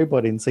Mr.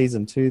 Robot in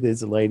season 2.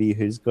 There's a lady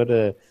who's got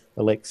a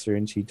Alexa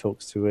and she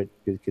talks to it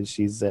because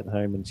she's at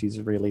home and she's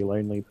a really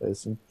lonely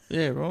person.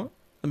 Yeah, right.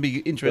 It'll be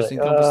an interesting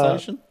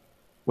conversation.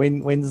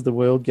 When's the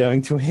world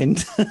going to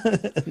end?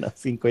 And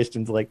asking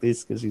questions like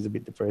this because she's a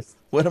bit depressed.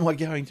 When am I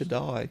going to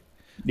die?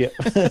 Yeah.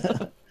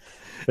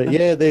 But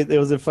yeah, there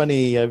was a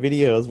funny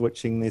video I was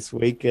watching this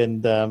week,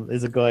 and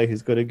there's a guy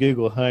who's got a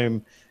Google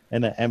Home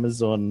and an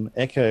Amazon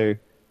Echo,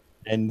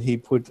 and he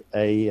put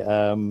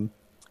an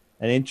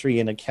entry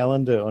in a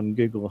calendar on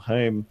Google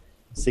Home,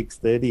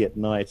 6:30 at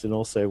night, and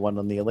also one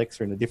on the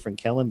Alexa in a different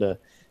calendar.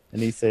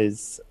 And he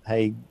says,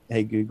 "Hey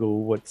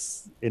Google,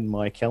 what's in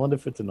my calendar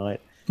for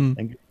tonight?" And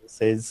Google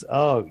says,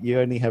 "Oh, you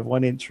only have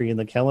one entry in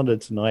the calendar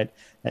tonight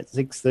at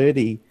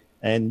 6:30,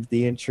 and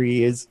the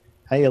entry is,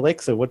 hey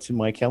Alexa, what's in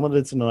my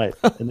calendar tonight?"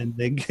 And then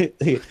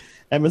the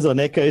Amazon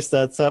Echo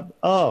starts up.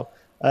 "Oh,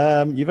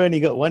 you've only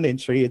got one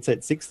entry. It's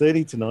at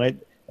 6:30 tonight,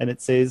 and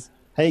it says,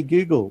 hey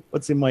Google,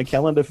 what's in my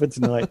calendar for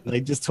tonight?" And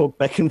they just talk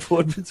back and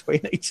forth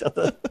between each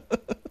other.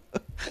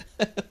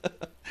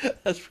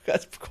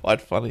 That's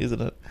quite funny,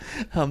 isn't it?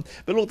 But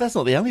look, that's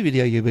not the only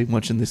video you've been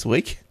watching this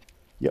week.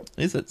 Yep.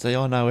 Is it? See,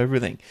 I know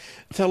everything.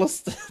 Tell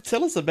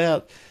us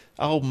about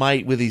old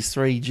mate with his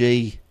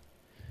 3G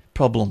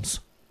problems.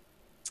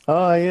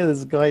 Oh yeah,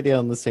 there's a guy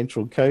down the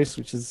Central Coast,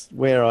 which is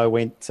where I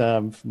went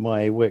for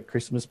my work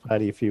Christmas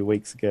party a few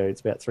weeks ago.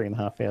 It's about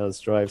 3.5 hours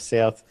drive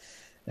south,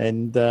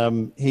 and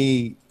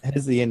he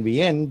has the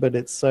NBN, but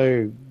it's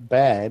so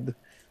bad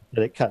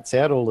that it cuts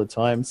out all the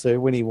time. So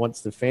when he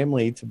wants the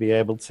family to be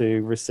able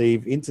to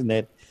receive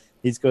internet,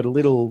 he's got a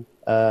little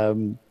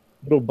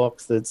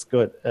box that's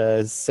got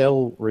a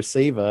cell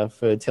receiver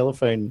for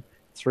telephone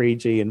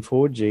 3G and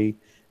 4G,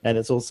 and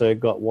it's also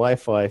got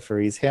Wi-Fi for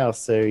his house.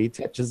 So he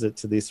attaches it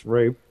to this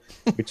rope,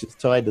 which is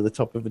tied to the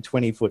top of a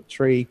 20-foot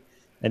tree,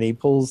 and he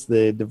pulls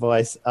the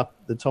device up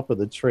the top of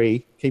the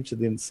tree, keeps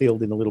it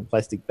sealed in a little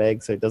plastic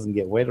bag so it doesn't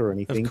get wet or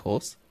anything. Of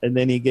course. And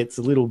then he gets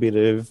a little bit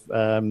of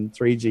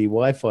 3G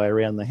Wi-Fi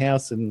around the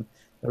house, and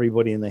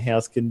everybody in the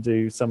house can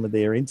do some of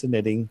their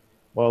interneting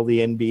while the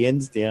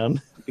NBN's down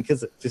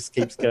because it just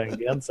keeps going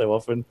down so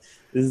often.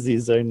 This is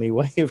his only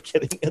way of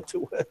getting it to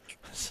work.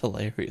 It's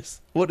hilarious.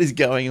 What is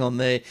going on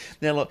there?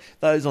 Now, look,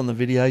 those on the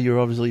video, you're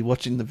obviously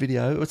watching the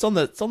video. It's on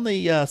the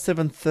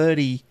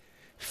 7:30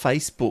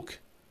 Facebook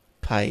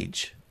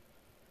page.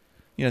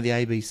 You know, the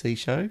ABC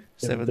show,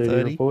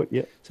 7:30 report,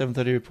 yeah.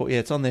 7:30 report. Yeah,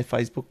 it's on their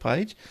Facebook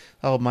page.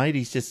 Oh, mate,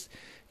 he's just,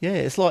 yeah,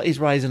 it's like he's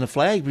raising a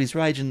flag, but he's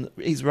raising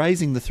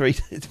the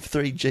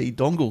 3G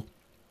dongle.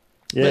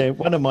 Yeah,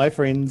 one of my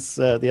friends,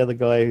 the other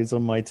guy who's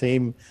on my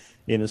team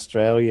in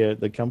Australia,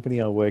 the company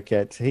I work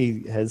at,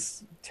 he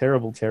has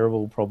terrible,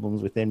 terrible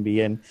problems with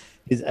NBN.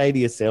 His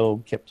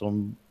ADSL kept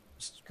on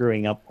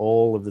screwing up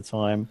all of the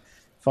time.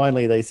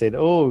 Finally, they said,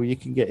 "Oh, you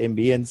can get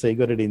NBN," so he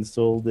got it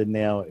installed, and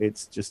now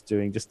it's just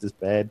doing just as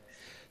bad.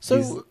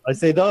 So I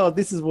said, "Oh,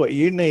 this is what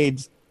you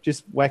need.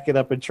 Just whack it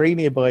up a tree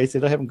nearby." He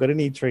said, "I haven't got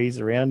any trees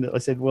around." I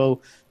said,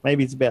 "Well,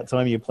 maybe it's about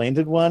time you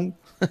planted one."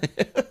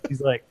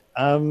 He's like,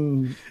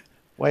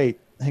 wait,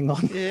 hang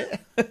on. Yeah,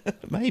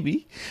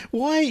 maybe.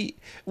 Why?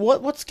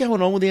 What's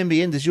going on with the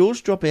NBN? Does yours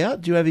drop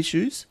out? Do you have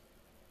issues?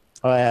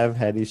 I have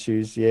had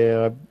issues,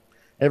 yeah.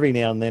 Every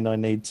now and then I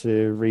need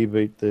to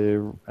reboot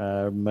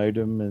the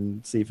modem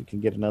and see if it can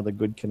get another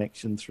good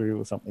connection through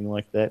or something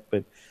like that.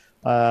 But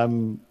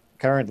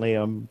currently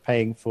I'm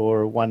paying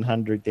for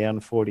 100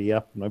 down, 40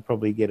 up, and I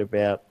probably get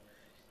about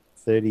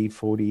 30,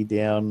 40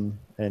 down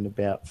and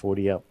about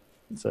 40 up.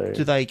 So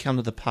do they come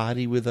to the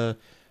party with a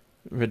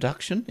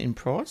reduction in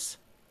price?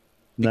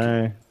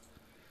 No.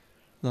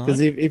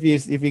 Because if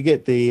you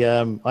get the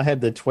I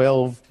had the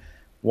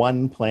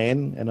 12.1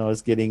 plan and I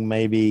was getting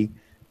maybe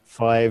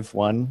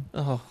 5.1.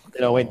 Oh,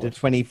 then I went to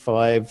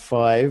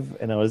 25.5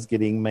 and I was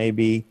getting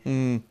maybe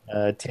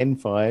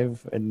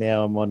 10.5, and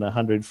now I'm on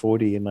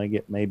 140 and I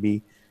get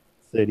maybe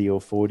 30 or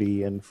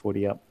 40 and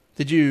 40 up.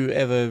 Did you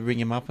ever ring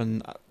him up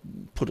and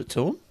put it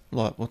to him?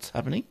 Like, what's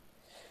happening?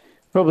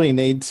 Probably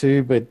need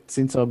to, but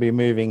since I'll be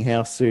moving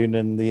house soon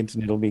and the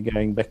internet will be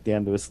going back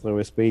down to a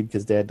slower speed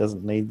because Dad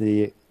doesn't need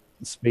the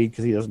speed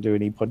because he doesn't do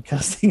any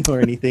podcasting or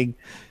anything.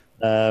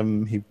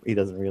 He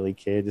doesn't really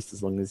care, just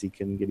as long as he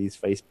can get his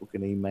Facebook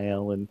and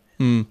email and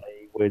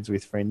words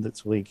with friends.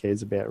 That's all he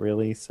cares about,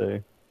 really. So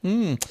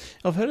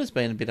I've heard it's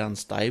been a bit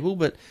unstable,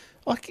 but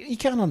you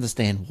can't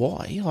understand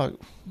why. Like,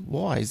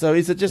 why? So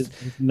is it just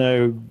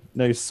no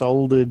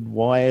soldered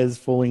wires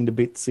falling to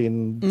bits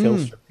in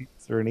Telstra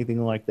pits or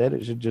anything like that?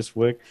 It should just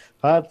work.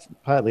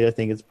 Partly, I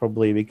think it's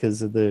probably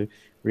because of the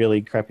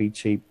really crappy,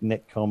 cheap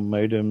Netcom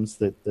modems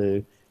that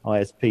the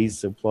ISPs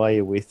supply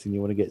you with, and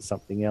you want to get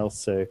something else.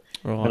 So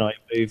when I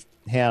move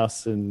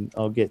house and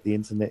I'll get the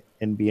internet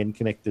NBN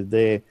connected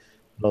there,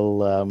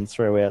 I'll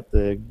throw out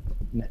the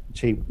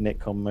cheap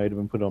Netcom modem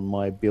and put on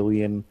my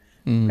billion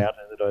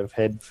router that I've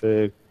had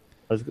for,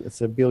 it's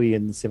a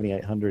billion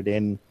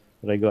 7800N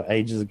that I got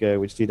ages ago,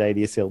 which did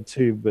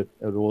ADSL2, but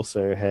it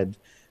also had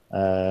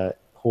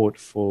port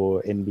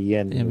for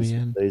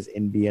NBN. Those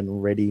NBN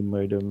ready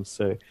modems.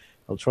 So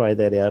I'll try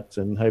that out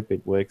and hope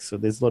it works. So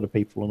there's a lot of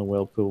people on the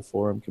Whirlpool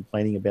forum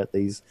complaining about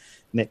these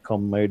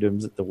Netcom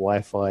modems that the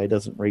Wi-Fi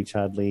doesn't reach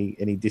hardly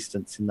any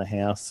distance in the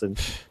house. And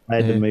I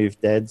had to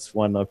move Dad's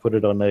one. I put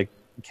it on a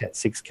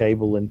Cat6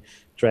 cable and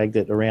dragged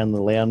it around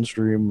the lounge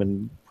room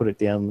and put it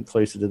down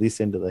closer to this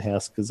end of the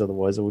house because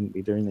otherwise I wouldn't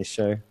be doing this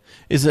show.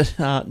 Is it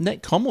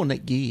Netcom or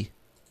Netgear?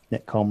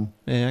 Netcom.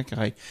 Yeah,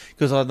 okay.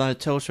 Because I know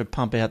Telstra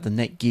pump out the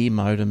Netgear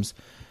modems,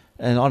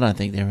 and I don't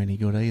think they're any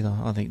good either.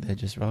 I think they're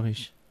just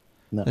rubbish.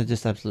 No. They're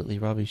just absolutely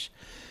rubbish.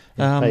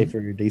 Pay for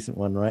a decent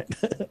one, right?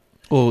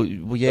 well,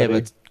 yeah, but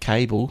it's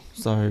cable.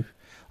 So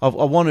I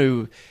want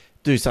to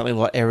do something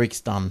like Eric's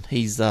done.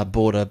 He's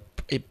bought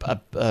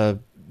a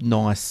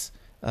nice,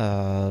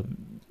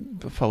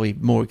 probably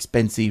more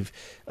expensive,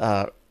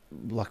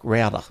 like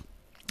router.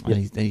 Yep. And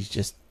he's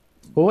just.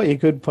 Well, what you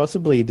could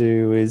possibly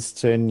do is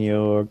turn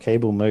your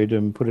cable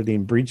modem, put it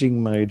in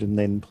bridging mode, and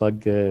then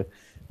plug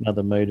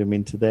another modem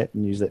into that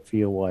and use that for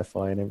your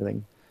Wi-Fi and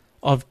everything.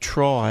 I've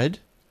tried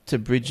to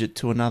bridge it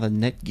to another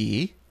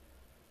Netgear.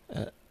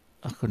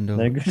 I couldn't do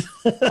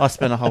it. I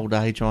spent a whole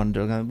day trying to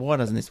do it. Going, why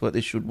doesn't this work?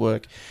 This should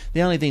work.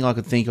 The only thing I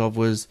could think of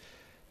was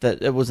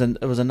that it was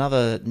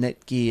another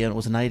Netgear and it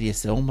was an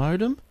ADSL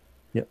modem.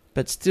 Yep.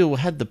 But still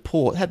had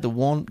the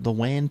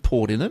WAN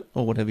port in it,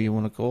 or whatever you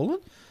want to call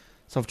it.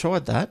 So I've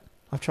tried that.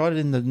 I've tried it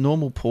in the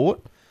normal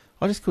port.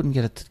 I just couldn't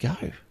get it to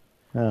go.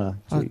 Oh,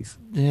 jeez.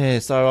 Yeah,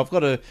 so I've got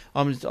to.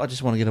 I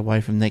just want to get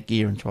away from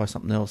Netgear and try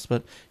something else.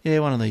 But yeah,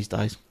 one of these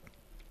days.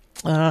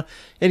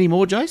 Any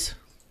more, Jace?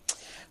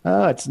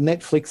 It's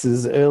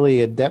Netflix's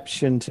early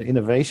adaptation to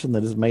innovation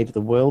that has made it the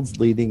world's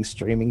leading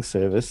streaming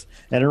service,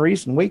 and in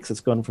recent weeks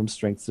it's gone from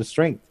strength to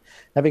strength.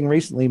 Having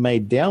recently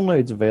made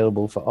downloads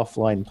available for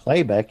offline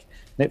playback,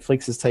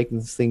 Netflix has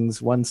taken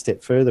things one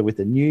step further with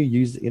a new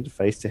user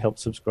interface to help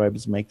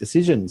subscribers make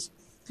decisions.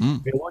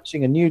 We're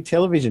launching a new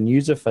television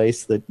user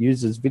face that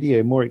uses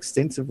video more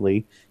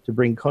extensively to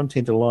bring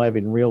content alive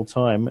in real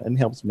time and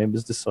helps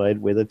members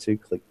decide whether to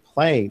click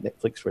play,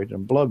 Netflix wrote in a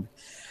blog.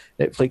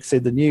 Netflix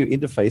said the new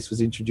interface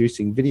was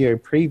introducing video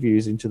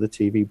previews into the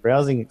TV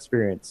browsing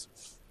experience.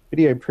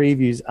 Video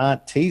previews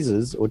aren't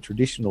teasers or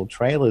traditional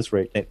trailers,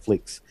 wrote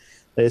Netflix.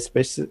 They're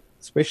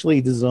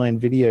specially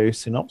designed video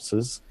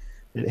synopses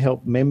that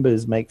help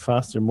members make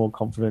faster and more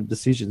confident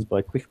decisions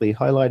by quickly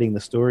highlighting the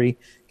story,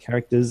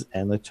 characters,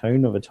 and the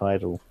tone of a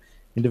title.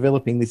 In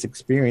developing this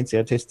experience,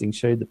 our testing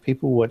showed that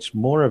people watch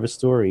more of a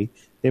story,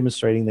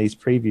 demonstrating these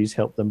previews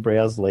help them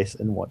browse less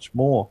and watch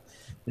more.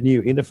 The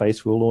new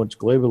interface will launch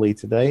globally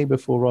today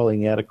before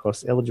rolling out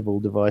across eligible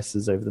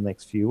devices over the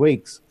next few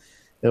weeks.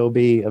 It will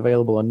be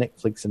available on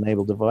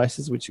Netflix-enabled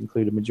devices, which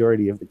include a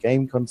majority of the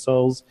game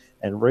consoles,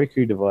 and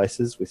Roku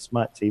devices, with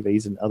smart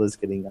TVs and others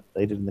getting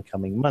updated in the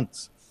coming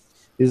months.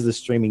 This is the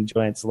streaming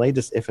giant's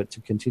latest effort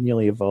to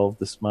continually evolve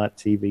the smart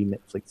TV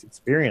Netflix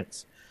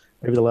experience.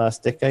 Over the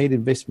last decade,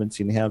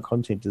 investments in how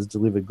content is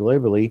delivered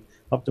globally,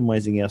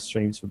 optimizing our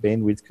streams for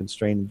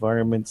bandwidth-constrained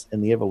environments,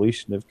 and the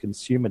evolution of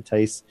consumer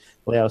tastes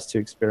allow us to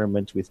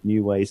experiment with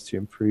new ways to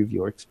improve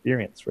your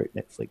experience, wrote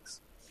Netflix.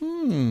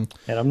 And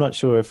I'm not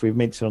sure if we've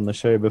mentioned on the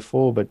show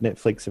before, but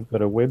Netflix have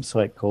got a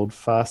website called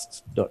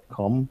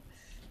fast.com.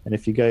 And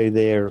if you go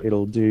there,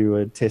 it'll do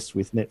a test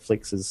with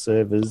Netflix's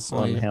servers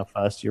on how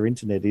fast your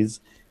internet is.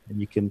 And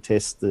you can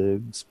test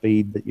the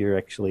speed that you're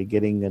actually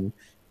getting and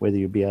whether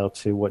you'll be able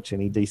to watch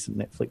any decent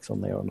Netflix on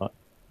there or not.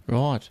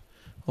 Right.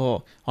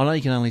 Oh, I know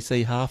you can only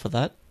see half of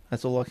that.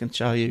 That's all I can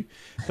show you.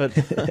 But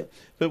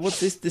but what's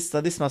this?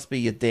 This must be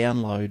your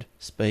download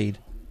speed.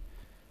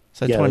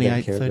 So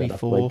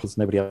 2834. Because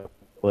nobody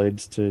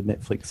uploads to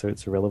Netflix, so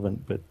it's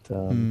irrelevant. But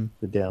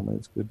the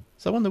download's good.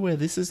 So I wonder where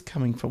this is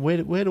coming from. Where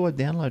do I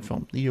download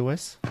from? The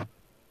US?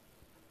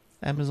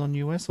 Amazon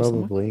US or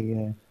Probably,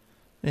 somewhere?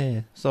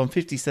 Yeah. So I'm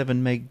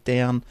 57 meg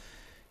down.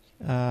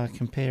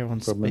 Compare on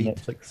from speed. The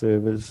Netflix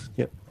servers.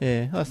 Yep.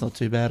 Yeah, that's not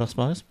too bad, I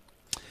suppose.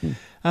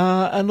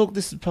 And look,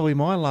 this is probably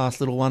my last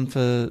little one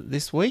for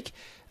this week.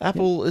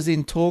 Apple is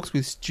in talks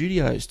with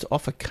studios to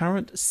offer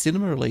current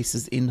cinema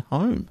releases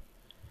in-home.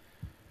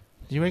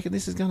 Do you reckon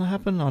this is going to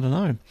happen? I don't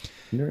know.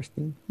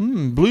 Interesting.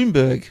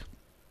 Bloomberg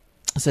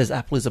says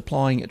Apple is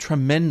applying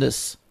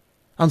tremendous,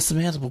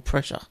 unsurmountable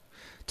pressure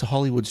to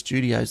Hollywood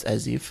studios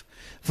as if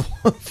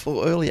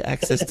for early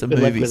access to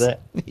movies.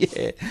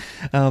 Yeah.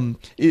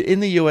 In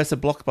the US, a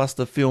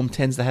blockbuster film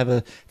tends to have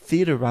a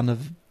theatre run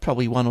of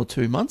probably 1 or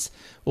 2 months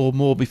or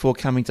more before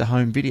coming to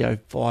home video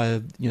via,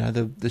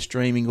 the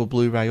streaming or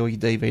Blu-ray or your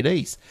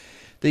DVDs.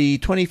 The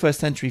 21st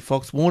Century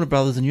Fox, Warner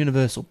Brothers and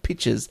Universal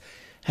Pictures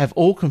have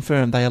all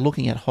confirmed they are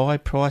looking at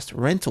high-priced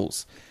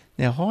rentals.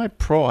 Now,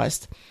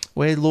 high-priced,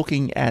 we're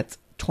looking at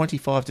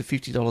 $25 to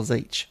 $50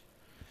 each.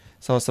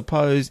 So I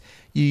suppose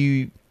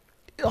you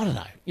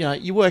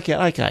work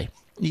out, okay,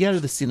 you go to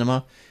the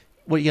cinema,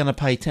 what are you going to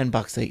pay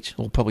 $10 each,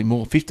 or probably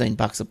more,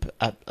 $15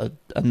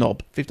 a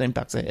knob,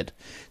 $15 a head.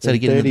 So to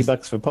get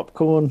 $30 for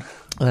popcorn.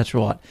 Oh, that's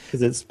right.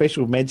 Because it's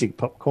special magic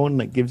popcorn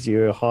that gives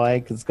you a high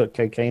because it's got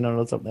cocaine on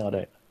it or something. I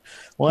don't know.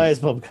 Why is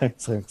popcorn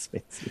so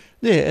expensive?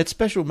 Yeah, it's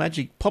special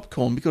magic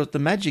popcorn because the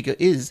magic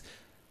is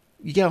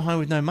you go home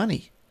with no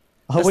money.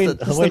 That's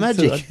the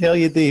magic. I'll tell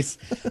you this.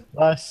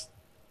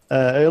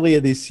 Earlier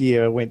this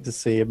year, I went to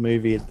see a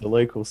movie at the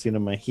local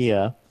cinema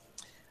here,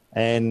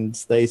 and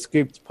they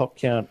scooped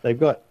popcorn. They've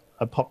got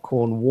a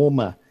popcorn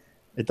warmer.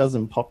 It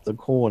doesn't pop the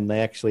corn. They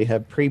actually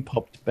have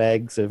pre-popped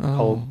bags of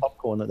cold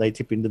popcorn that they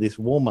tip into this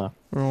warmer.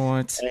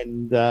 Right.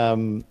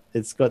 And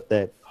it's got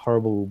that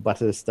horrible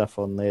butter stuff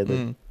on there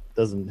that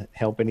doesn't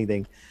help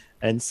anything.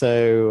 And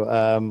so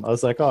I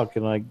was like,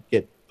 can I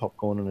get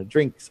popcorn and a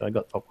drink? So I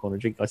got popcorn and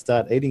a drink. I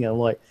start eating it. I'm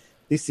like,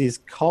 this is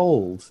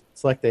cold.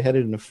 It's like they had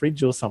it in a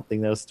fridge or something.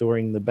 They were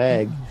storing the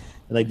bag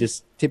and they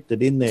just tipped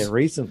it in there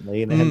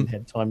recently and hadn't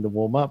had time to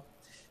warm up.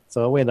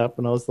 So I went up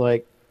and I was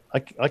like, I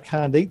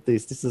can't eat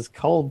this. This is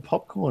cold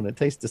popcorn. It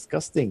tastes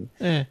disgusting.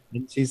 Yeah.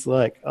 And she's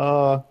like,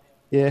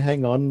 yeah,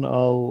 hang on.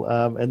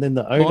 I'll and then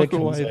the owner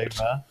comes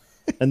over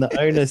and the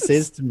owner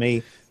says to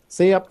me,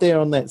 see up there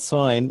on that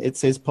sign, it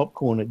says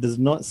popcorn. It does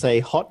not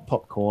say hot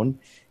popcorn.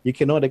 You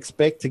cannot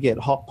expect to get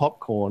hot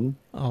popcorn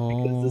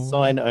because the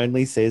sign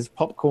only says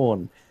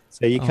popcorn.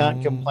 So you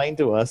can't complain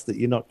to us that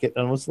you're not getting...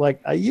 And I was like,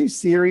 are you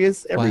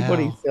serious?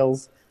 Everybody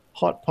sells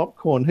hot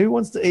popcorn. Who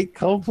wants to eat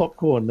cold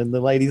popcorn? And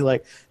the lady's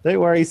like, don't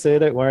worry, sir,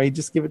 don't worry.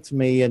 Just give it to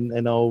me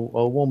and I'll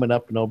warm it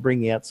up and I'll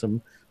bring you out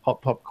some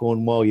hot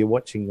popcorn while you're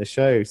watching the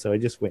show. So I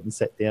just went and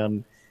sat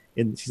down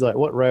And she's like,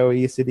 "What row are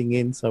you sitting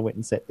in?" So I went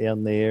and sat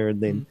down there,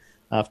 and then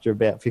after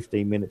about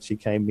 15 minutes, she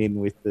came in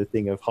with the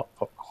thing of hot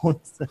popcorn.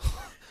 So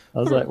I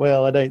was like,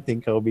 "Well, I don't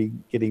think I'll be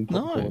getting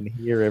popcorn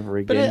here ever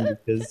again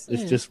because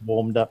it's just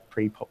warmed up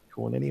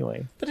pre-popcorn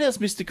anyway." But how's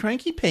Mr.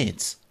 Cranky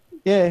Pants?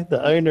 Yeah,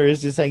 the owner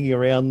is just hanging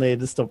around there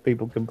to stop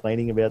people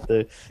complaining about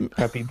the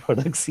crappy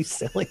products he's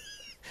selling.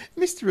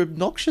 Mr.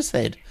 Obnoxious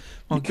Head.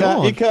 My You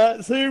God.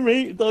 can't sue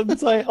me. It doesn't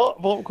say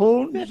hot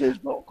popcorn. It says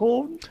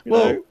popcorn. You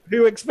know,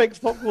 who expects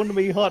popcorn to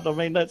be hot? I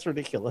mean, that's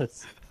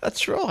ridiculous.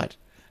 That's right.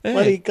 Yeah.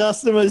 Bloody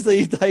customers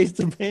these days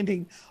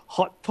demanding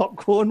hot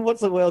popcorn.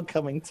 What's the world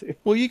coming to?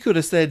 Well, you could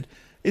have said,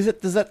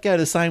 does that go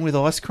the same with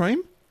ice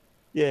cream?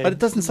 Yeah. But it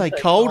doesn't say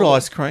cold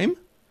ice cream.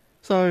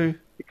 So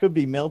it could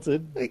be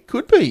melted. It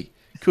could be.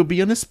 It could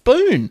be on a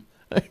spoon.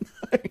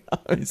 Who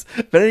knows?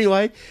 But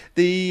anyway,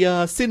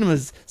 the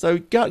cinemas. So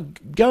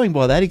going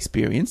by that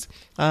experience,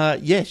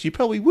 yes, you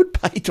probably would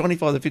pay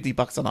 $25 to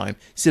 $50 on home.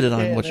 Sit at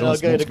home and watch it on I'll a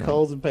small go to screen.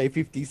 Coles and pay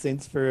 50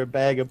 cents for a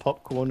bag of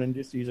popcorn and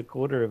just use a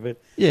quarter of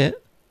it. Yeah,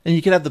 and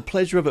you can have the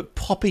pleasure of it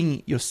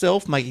popping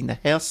yourself, making the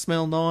house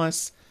smell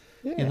nice.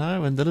 Yeah. You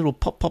know, and the little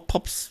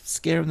pops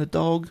scaring the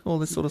dog, all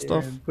this sort of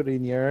stuff. And put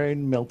in your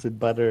own melted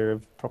butter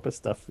of proper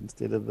stuff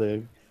instead of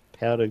the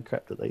powdered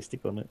crap that they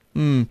stick on it.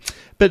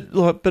 But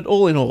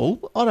all in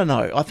all, I don't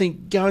know. I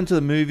think going to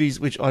the movies,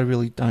 which I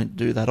really don't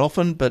do that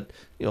often, but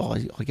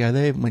I go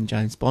there when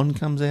James Bond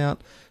comes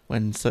out,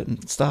 when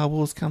certain Star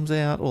Wars comes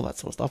out, all that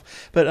sort of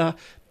stuff. But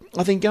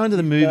I think going to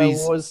the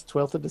movies. Star Wars,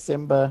 12th of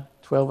December,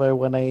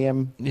 12:01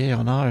 a.m. Yeah,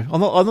 I know.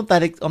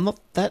 I'm not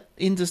that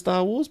into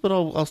Star Wars, but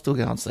I'll still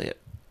go and see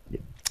it. Yeah.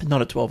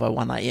 Not at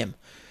 12:01 a.m.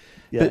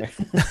 Yeah,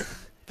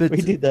 But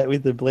we did that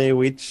with the Blair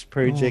Witch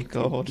Project.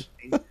 Oh God.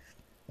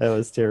 That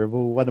was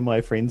terrible. One of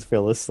my friends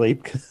fell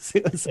asleep because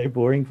it was so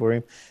boring for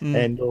him.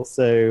 And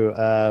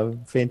also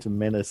Phantom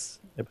Menace,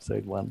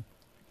 episode 1.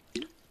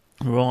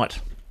 Right.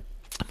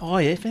 Oh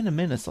yeah, Phantom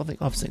Menace. I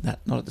think I've seen that,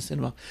 not at the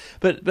cinema.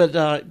 But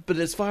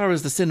as far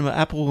as the cinema,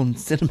 Apple and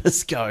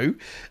cinemas go,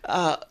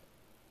 I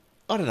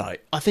don't know.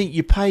 I think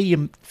you pay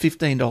your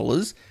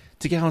 $15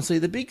 to go and see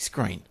the big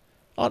screen.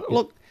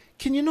 Look,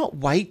 can you not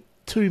wait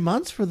 2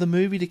 months for the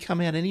movie to come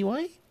out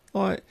anyway?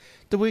 Like,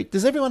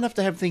 does everyone have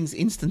to have things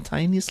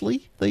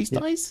instantaneously these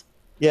days?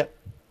 Yep.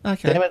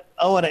 Okay. Damn it,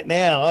 I want it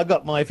now. I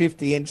got my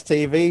 50-inch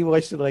TV. Why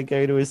should I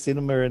go to a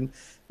cinema and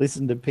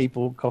listen to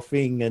people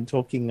coughing and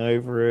talking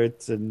over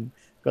it and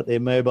got their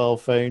mobile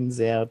phones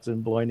out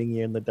and blinding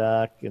you in the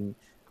dark and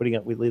putting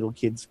up with little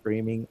kids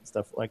screaming and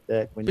stuff like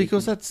that? When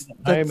Because you that's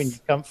home in your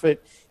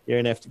comfort, you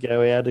don't have to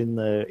go out in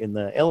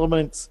the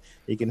elements.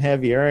 You can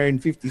have your own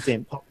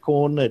 50-cent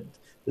popcorn that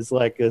is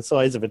like the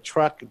size of a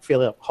truck and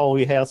fill up whole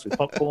your house with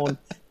popcorn.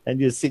 And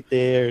just sit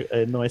there,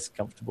 nice,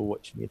 comfortable,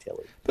 watching your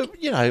telly. But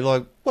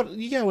like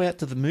you go out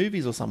to the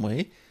movies or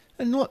somewhere,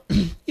 and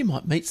you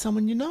might meet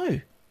someone you know,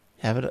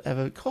 have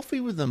a coffee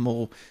with them,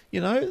 or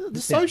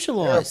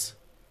socialise,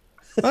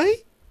 hey,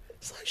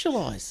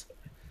 socialise.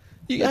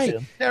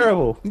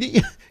 Terrible.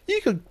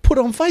 You could put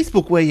on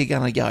Facebook where you're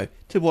going to go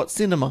to what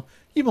cinema.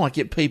 You might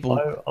get people.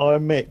 I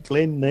met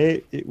Glenn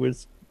there. It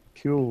was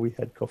cool. We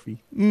had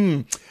coffee.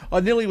 I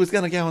nearly was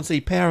going to go and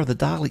see Power of the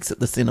Daleks at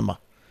the cinema.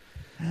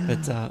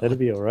 But that'd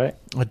be all right.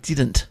 I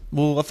didn't.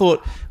 Well, I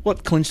thought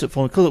what clinched it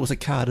for me because it was a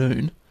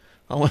cartoon.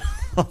 I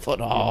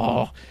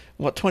thought,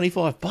 what,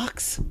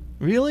 $25?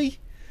 Really?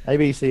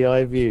 ABC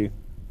iView.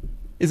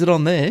 Is it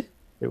on there?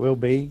 It will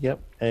be. Yep.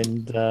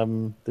 And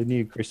the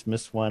new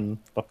Christmas one,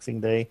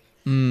 Boxing Day.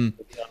 On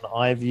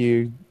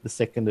iView, the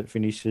second it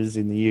finishes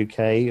in the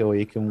UK, or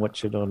you can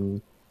watch it on.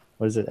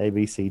 What is it?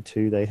 ABC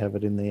 2. They have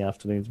it in the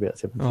afternoons about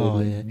 7:30. Oh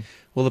yeah.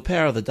 Well, the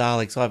Power of the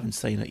Daleks, I haven't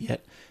seen it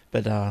yet,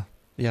 but the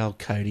old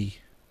Cody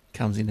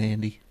comes in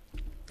handy.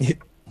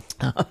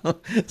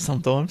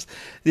 Sometimes.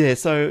 Yeah,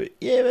 so,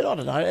 but I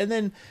don't know. And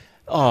then,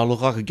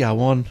 look, I could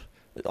go on.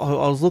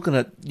 I was looking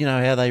at,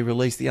 how they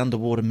released The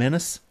Underwater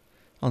Menace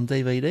on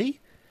DVD.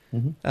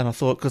 Mm-hmm. And I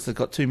thought, because they've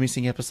got 2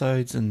 missing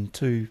episodes and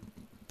 2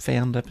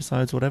 found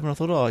episodes or whatever, and I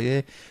thought,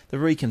 the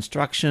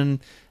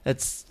reconstruction,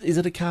 is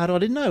it a cartoon? I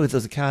didn't know if it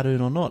was a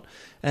cartoon or not.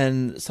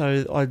 And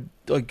so I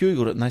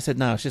Googled it, and they said,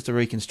 no, it's just a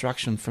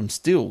reconstruction from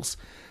stills.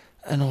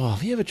 And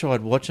have you ever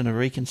tried watching a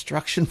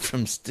reconstruction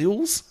from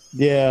stills?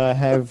 Yeah, I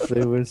have.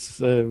 There was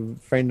a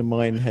friend of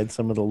mine had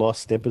some of the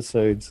lost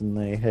episodes, and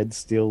they had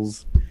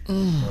stills.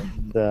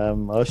 And, I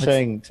was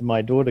showing to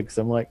my daughter because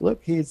I'm like, look,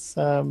 here's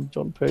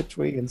John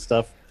Pertwee and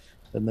stuff.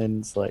 And then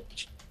it's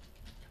like,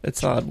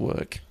 it's hard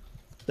work.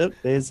 Look,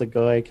 there's a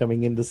guy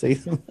coming in to see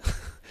them.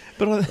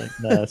 But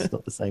no, it's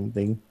not the same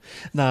thing.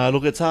 No,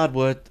 look, it's hard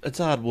work. It's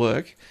hard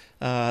work.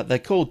 They're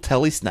called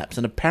telesnaps,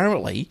 and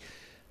apparently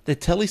they're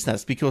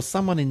telesnaps because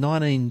someone in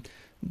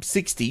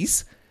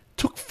 1960s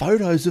took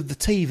photos of the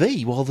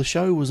TV while the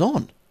show was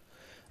on.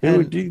 Who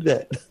would do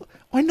that?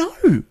 I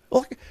know.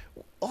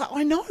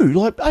 I know.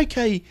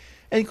 Okay,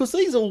 and because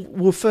these all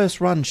were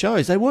first run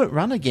shows, they weren't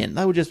run again.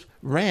 They were just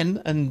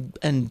ran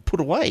and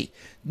put away.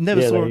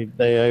 Never saw.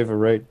 They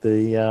overwrote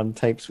the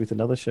tapes with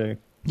another show.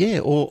 Yeah,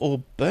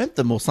 or burnt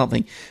them or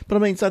something. But I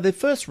mean, so their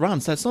first run,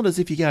 so it's not as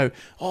if you go,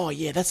 oh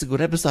yeah, that's a good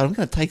episode, I'm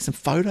going to take some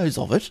photos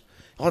of it.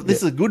 Oh,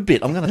 this is a good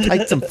bit, I'm going to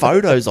take some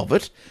photos of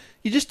it.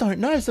 You just don't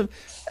know. So,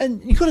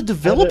 and you've got to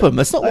develop them.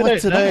 It's not like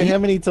today. How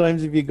many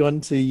times have you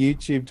gone to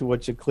YouTube to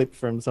watch a clip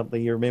from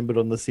something you remembered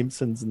on The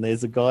Simpsons, and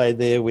there's a guy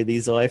there with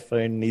his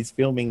iPhone and he's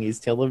filming his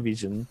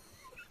television,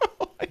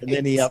 and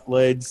then he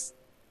uploads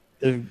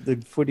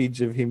the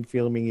footage of him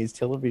filming his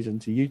television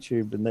to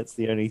YouTube, and that's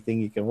the only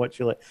thing you can watch.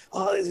 You're like,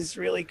 oh, this is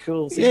really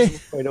cool. I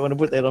don't want to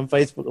put that on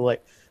Facebook. You're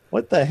like,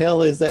 what the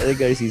hell is that? There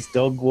goes his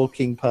dog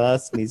walking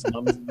past and his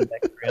mum's in the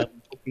background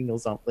cooking or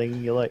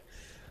something. You're like,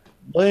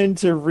 learn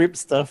to rip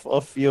stuff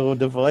off your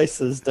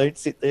devices. Don't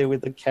sit there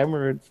with the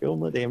camera and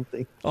film the damn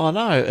thing. Oh,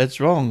 no, it's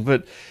wrong.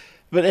 But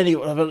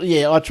anyway,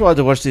 yeah, I tried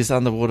to watch this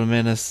Underwater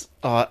Menace.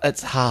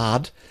 It's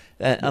hard.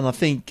 And I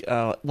think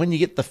when you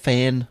get the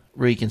fan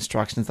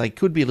reconstructions, they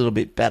could be a little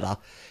bit better,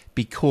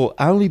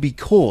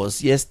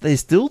 because yes, they're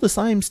still the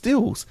same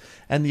stills,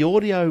 and the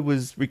audio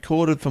was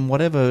recorded from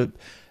whatever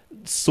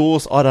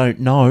source, I don't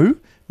know.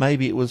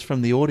 Maybe it was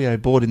from the audio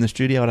board in the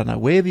studio. I don't know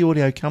where the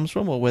audio comes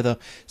from, or whether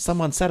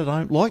someone sat at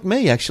home, like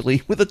me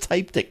actually, with a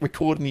tape deck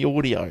recording the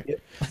audio. Yep.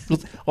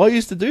 I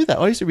used to do that.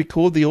 I used to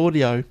record the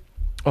audio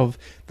of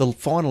the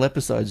final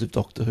episodes of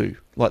Doctor Who,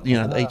 like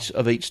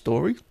each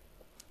story.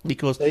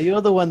 Because so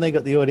you're the one they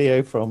got the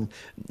audio from.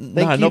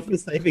 Thank you for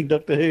saving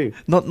Doctor Who.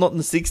 Not in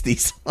the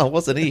 60s. I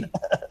wasn't here.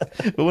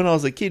 But when I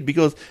was a kid,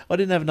 because I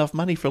didn't have enough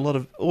money for a lot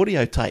of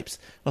audio tapes,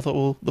 I thought,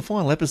 well, the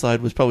final episode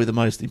was probably the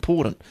most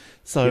important.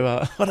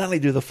 So I'd only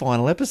do the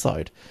final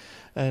episode.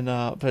 And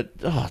but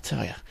I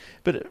tell you,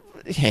 but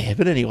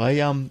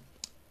anyway,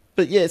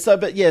 but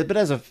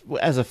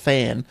as a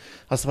fan,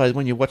 I suppose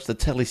when you watch the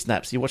telly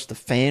snaps, you watch the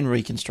fan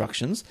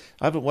reconstructions.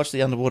 I haven't watched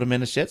the Underwater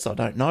Menace yet, so I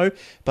don't know.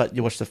 But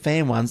you watch the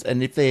fan ones,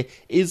 and if there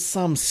is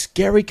some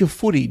skerrick of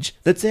footage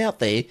that's out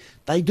there,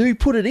 they do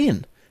put it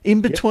in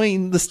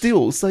between the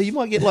stills, so you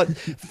might get like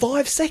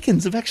 5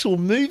 seconds of actual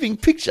moving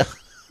picture.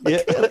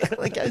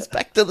 It goes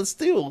back to the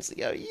stills. You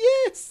go,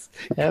 yes,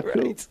 how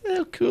great. Cool.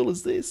 How cool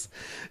is this?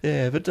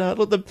 Yeah, but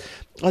look,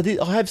 I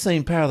have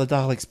seen Power of the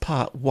Daleks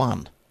Part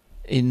 1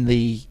 in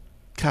the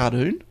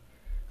cartoon.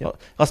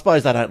 Yep. I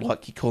suppose they don't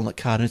like you calling it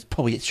cartoons.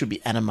 Probably it should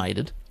be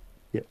animated.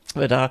 Yep.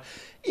 But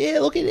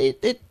look,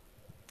 it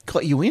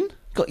got you in.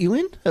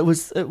 It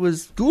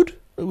was good.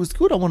 It was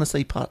good. I want to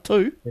see part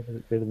 2.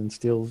 Better than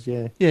stills,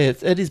 yeah. Yeah,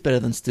 it is better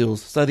than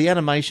stills. So the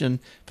animation,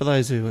 for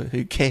those who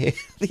care,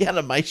 the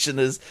animation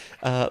is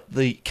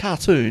the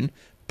cartoon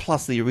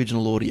plus the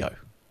original audio.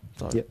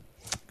 So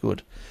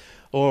good.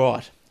 All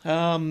right.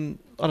 I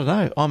don't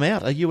know. I'm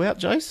out. Are you out,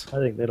 Jace? I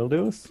think that'll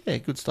do us. Yeah,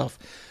 good stuff.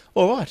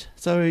 All right.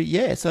 So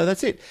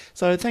that's it.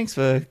 So thanks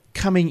for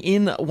coming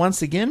in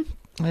once again,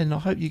 and I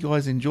hope you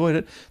guys enjoyed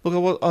it.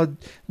 Look,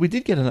 we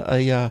did get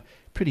a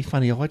pretty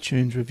funny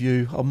iTunes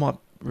review. I might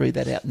read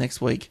that out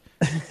next week.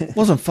 It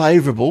wasn't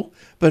favourable,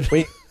 but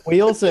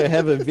we also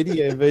have a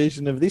video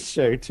version of this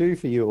show too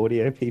for you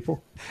audio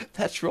people.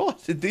 That's right.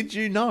 Did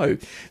you know?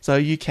 So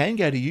you can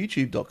go to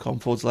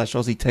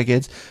youtube.com/Aussie Tech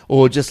Heads,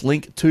 or just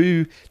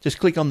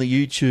click on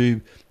the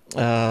YouTube,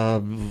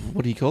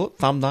 what do you call it?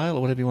 Thumbnail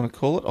or whatever you want to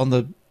call it on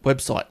the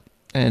website.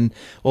 And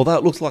although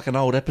it looks like an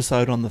old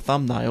episode on the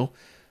thumbnail,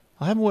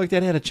 I haven't worked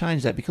out how to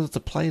change that because it's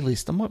a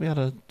playlist. I might be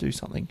able to do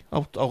something.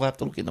 I'll have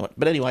to look into it.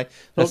 But anyway,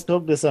 let's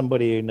talk to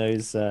somebody who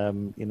knows,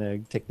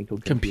 technical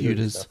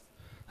computers.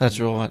 That's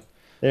right.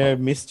 They're a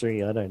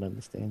mystery. I don't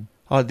understand.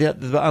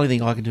 The only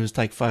thing I can do is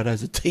take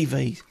photos of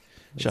TV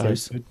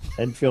shows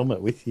and film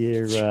it with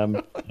your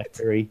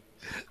BlackBerry.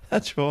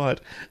 That's right.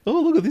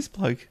 Oh, look at this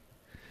bloke.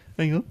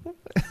 Hang on.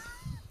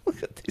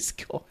 Look at this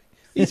guy.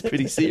 He's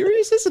pretty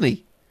serious, isn't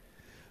he?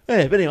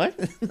 Yeah, but anyway,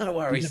 no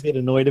worries. He's a bit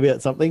annoyed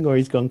about something, or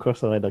he's gone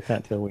cross-eyed. I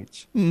can't tell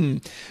which.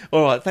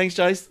 All right, thanks,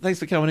 Jace. Thanks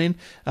for coming in.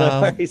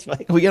 No worries,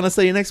 mate. Are we going to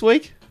see you next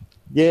week?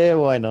 Yeah,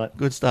 why not?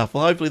 Good stuff.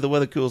 Well, hopefully the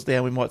weather cools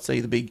down. We might see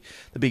the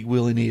big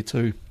Will in here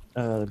too.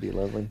 Oh, that'd be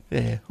lovely.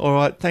 Yeah. All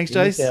right. Thanks,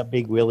 Jace. Our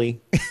big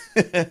Willie.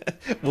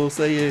 We'll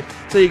see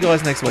you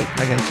guys next week.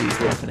 Okay, cheers.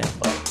 Bye for now.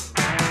 Bye.